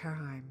first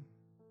time.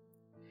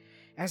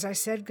 As I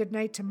said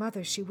goodnight to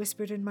Mother, she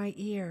whispered in my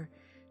ear,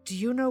 "Do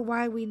you know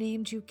why we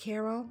named you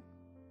Carol?"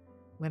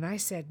 When I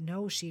said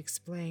no, she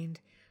explained,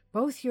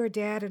 "Both your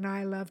dad and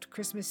I loved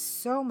Christmas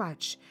so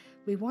much,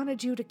 we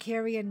wanted you to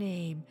carry a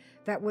name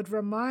that would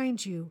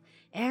remind you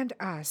and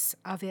us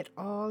of it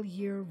all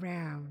year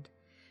round.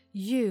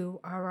 You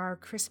are our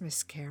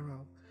Christmas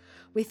Carol.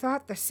 We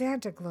thought the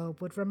Santa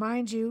Globe would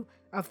remind you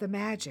of the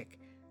magic,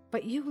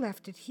 but you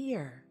left it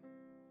here."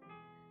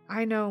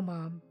 "I know,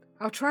 Mom.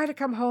 I'll try to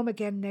come home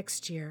again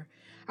next year.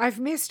 I've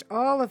missed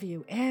all of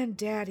you and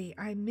Daddy.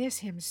 I miss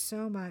him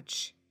so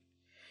much."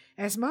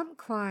 As Mom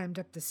climbed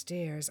up the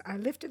stairs, I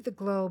lifted the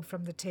globe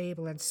from the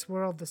table and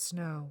swirled the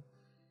snow.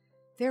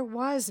 There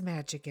was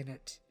magic in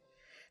it.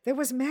 There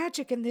was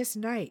magic in this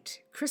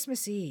night,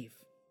 Christmas Eve.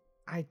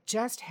 I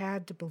just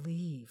had to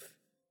believe.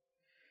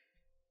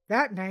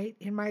 That night,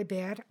 in my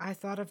bed, I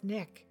thought of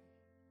Nick.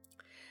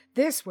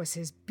 This was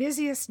his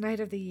busiest night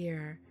of the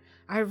year.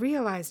 I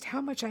realized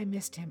how much I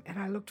missed him, and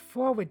I looked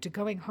forward to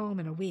going home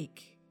in a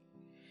week.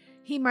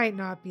 He might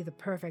not be the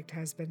perfect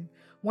husband,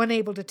 one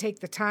able to take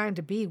the time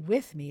to be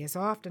with me as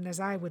often as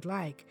I would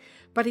like,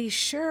 but he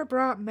sure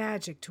brought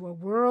magic to a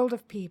world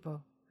of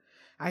people.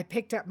 I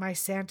picked up my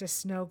Santa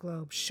snow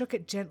globe, shook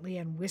it gently,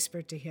 and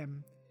whispered to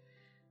him,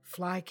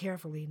 "Fly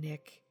carefully,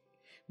 Nick.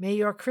 May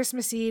your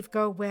Christmas Eve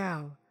go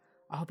well.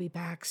 I'll be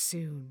back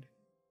soon."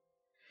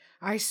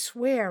 I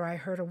swear I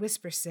heard a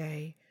whisper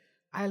say,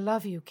 "I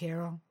love you,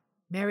 Carol.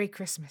 Merry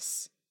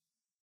Christmas."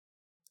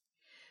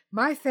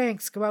 My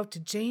thanks go out to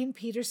Jane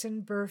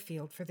Peterson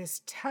Burfield for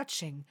this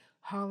touching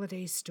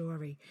holiday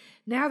story.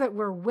 Now that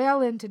we're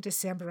well into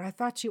December, I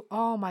thought you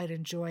all might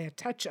enjoy a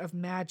touch of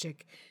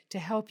magic to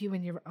help you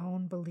in your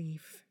own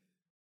belief.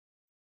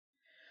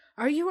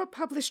 Are you a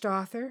published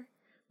author?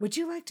 Would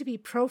you like to be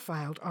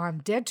profiled on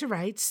Dead to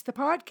Rights, the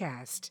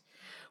podcast?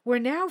 We're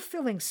now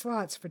filling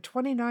slots for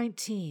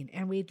 2019,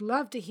 and we'd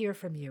love to hear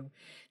from you.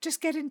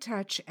 Just get in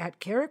touch at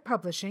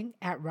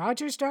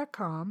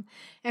carrickpublishing@rogers.com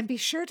and be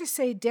sure to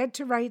say Dead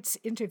to Rights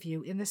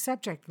interview in the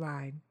subject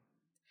line.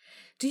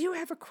 Do you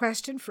have a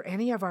question for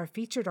any of our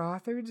featured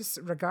authors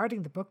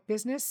regarding the book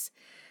business?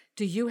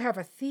 Do you have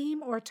a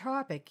theme or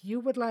topic you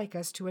would like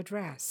us to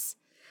address?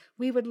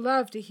 We would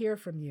love to hear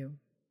from you.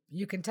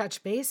 You can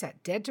touch base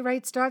at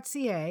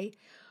deadtorights.ca,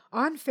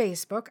 on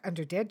Facebook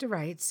under Dead to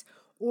Rights,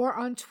 or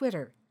on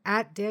Twitter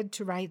at Dead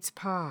to Rights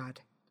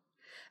Pod.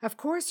 Of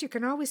course, you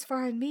can always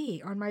find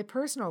me on my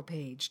personal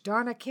page,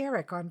 Donna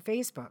Carrick on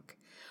Facebook,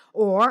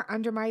 or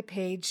under my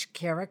page,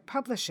 Carrick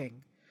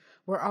Publishing.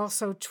 We're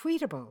also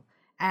tweetable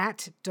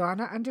at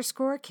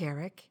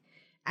Donna_Carrick,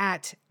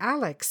 at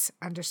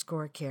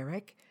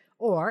Alex_Carrick,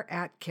 or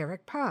at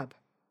Carrick Pub.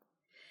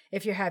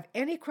 If you have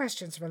any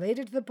questions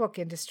related to the book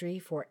industry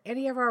for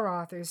any of our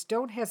authors,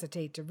 don't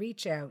hesitate to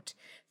reach out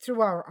through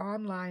our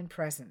online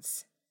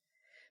presence.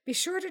 Be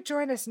sure to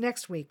join us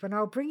next week when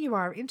I'll bring you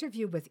our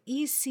interview with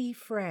E.C.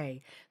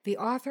 Frey, the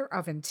author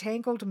of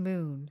Entangled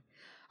Moon.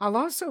 I'll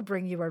also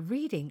bring you a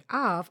reading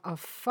of a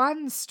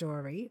fun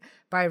story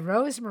by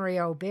Rosemary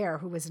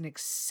Aubert, who is an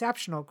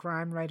exceptional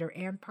crime writer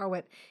and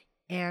poet,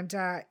 and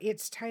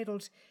it's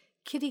titled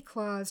Kitty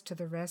Claus to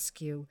the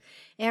Rescue.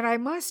 And I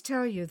must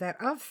tell you that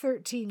of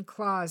 13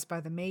 Claus by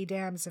the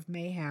Mesdames of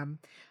Mayhem,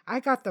 I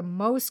got the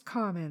most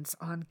comments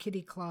on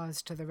Kitty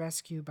Claus to the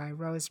Rescue by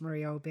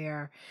Rosemary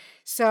Aubert.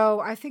 So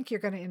I think you're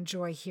going to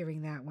enjoy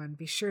hearing that one.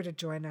 Be sure to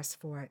join us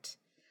for it.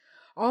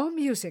 All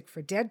music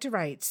for Dead to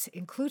Rights,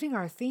 including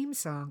our theme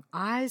song,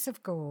 Eyes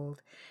of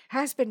Gold,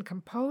 has been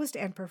composed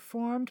and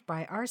performed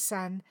by our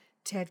son,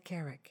 Ted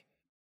Carrick.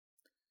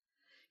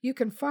 You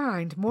can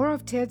find more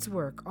of Ted's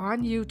work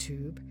on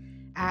YouTube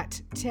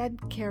at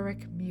Ted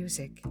Carrick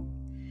Music.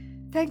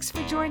 Thanks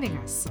for joining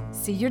us.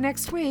 See you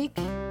next week.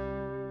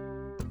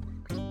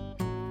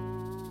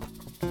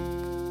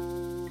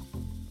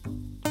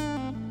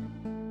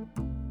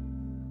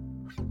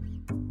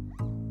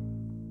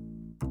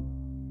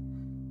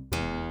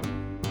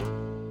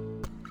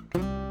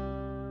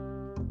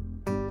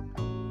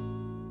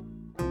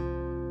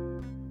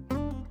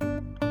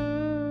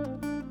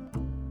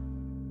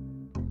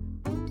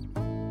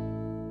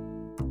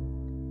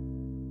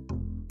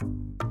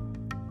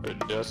 a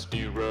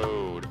dusty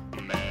road,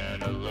 a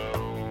man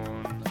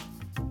alone.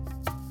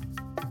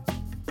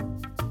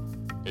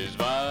 His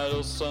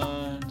vital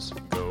signs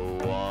go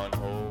on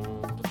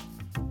hold,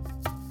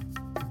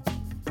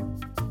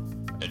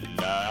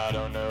 and I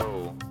don't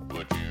know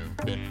what you've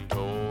been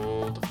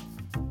told,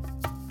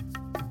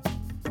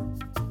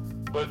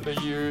 but the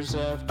years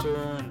have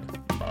turned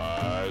my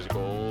eyes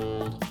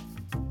gold.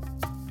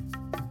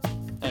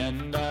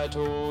 And I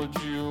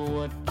told you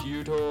what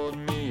you told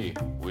me,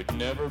 we'd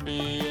never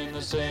be in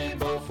the same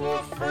boat for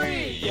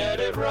free. Yet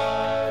it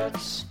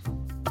rides,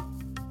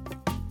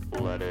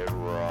 let it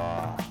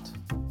rock.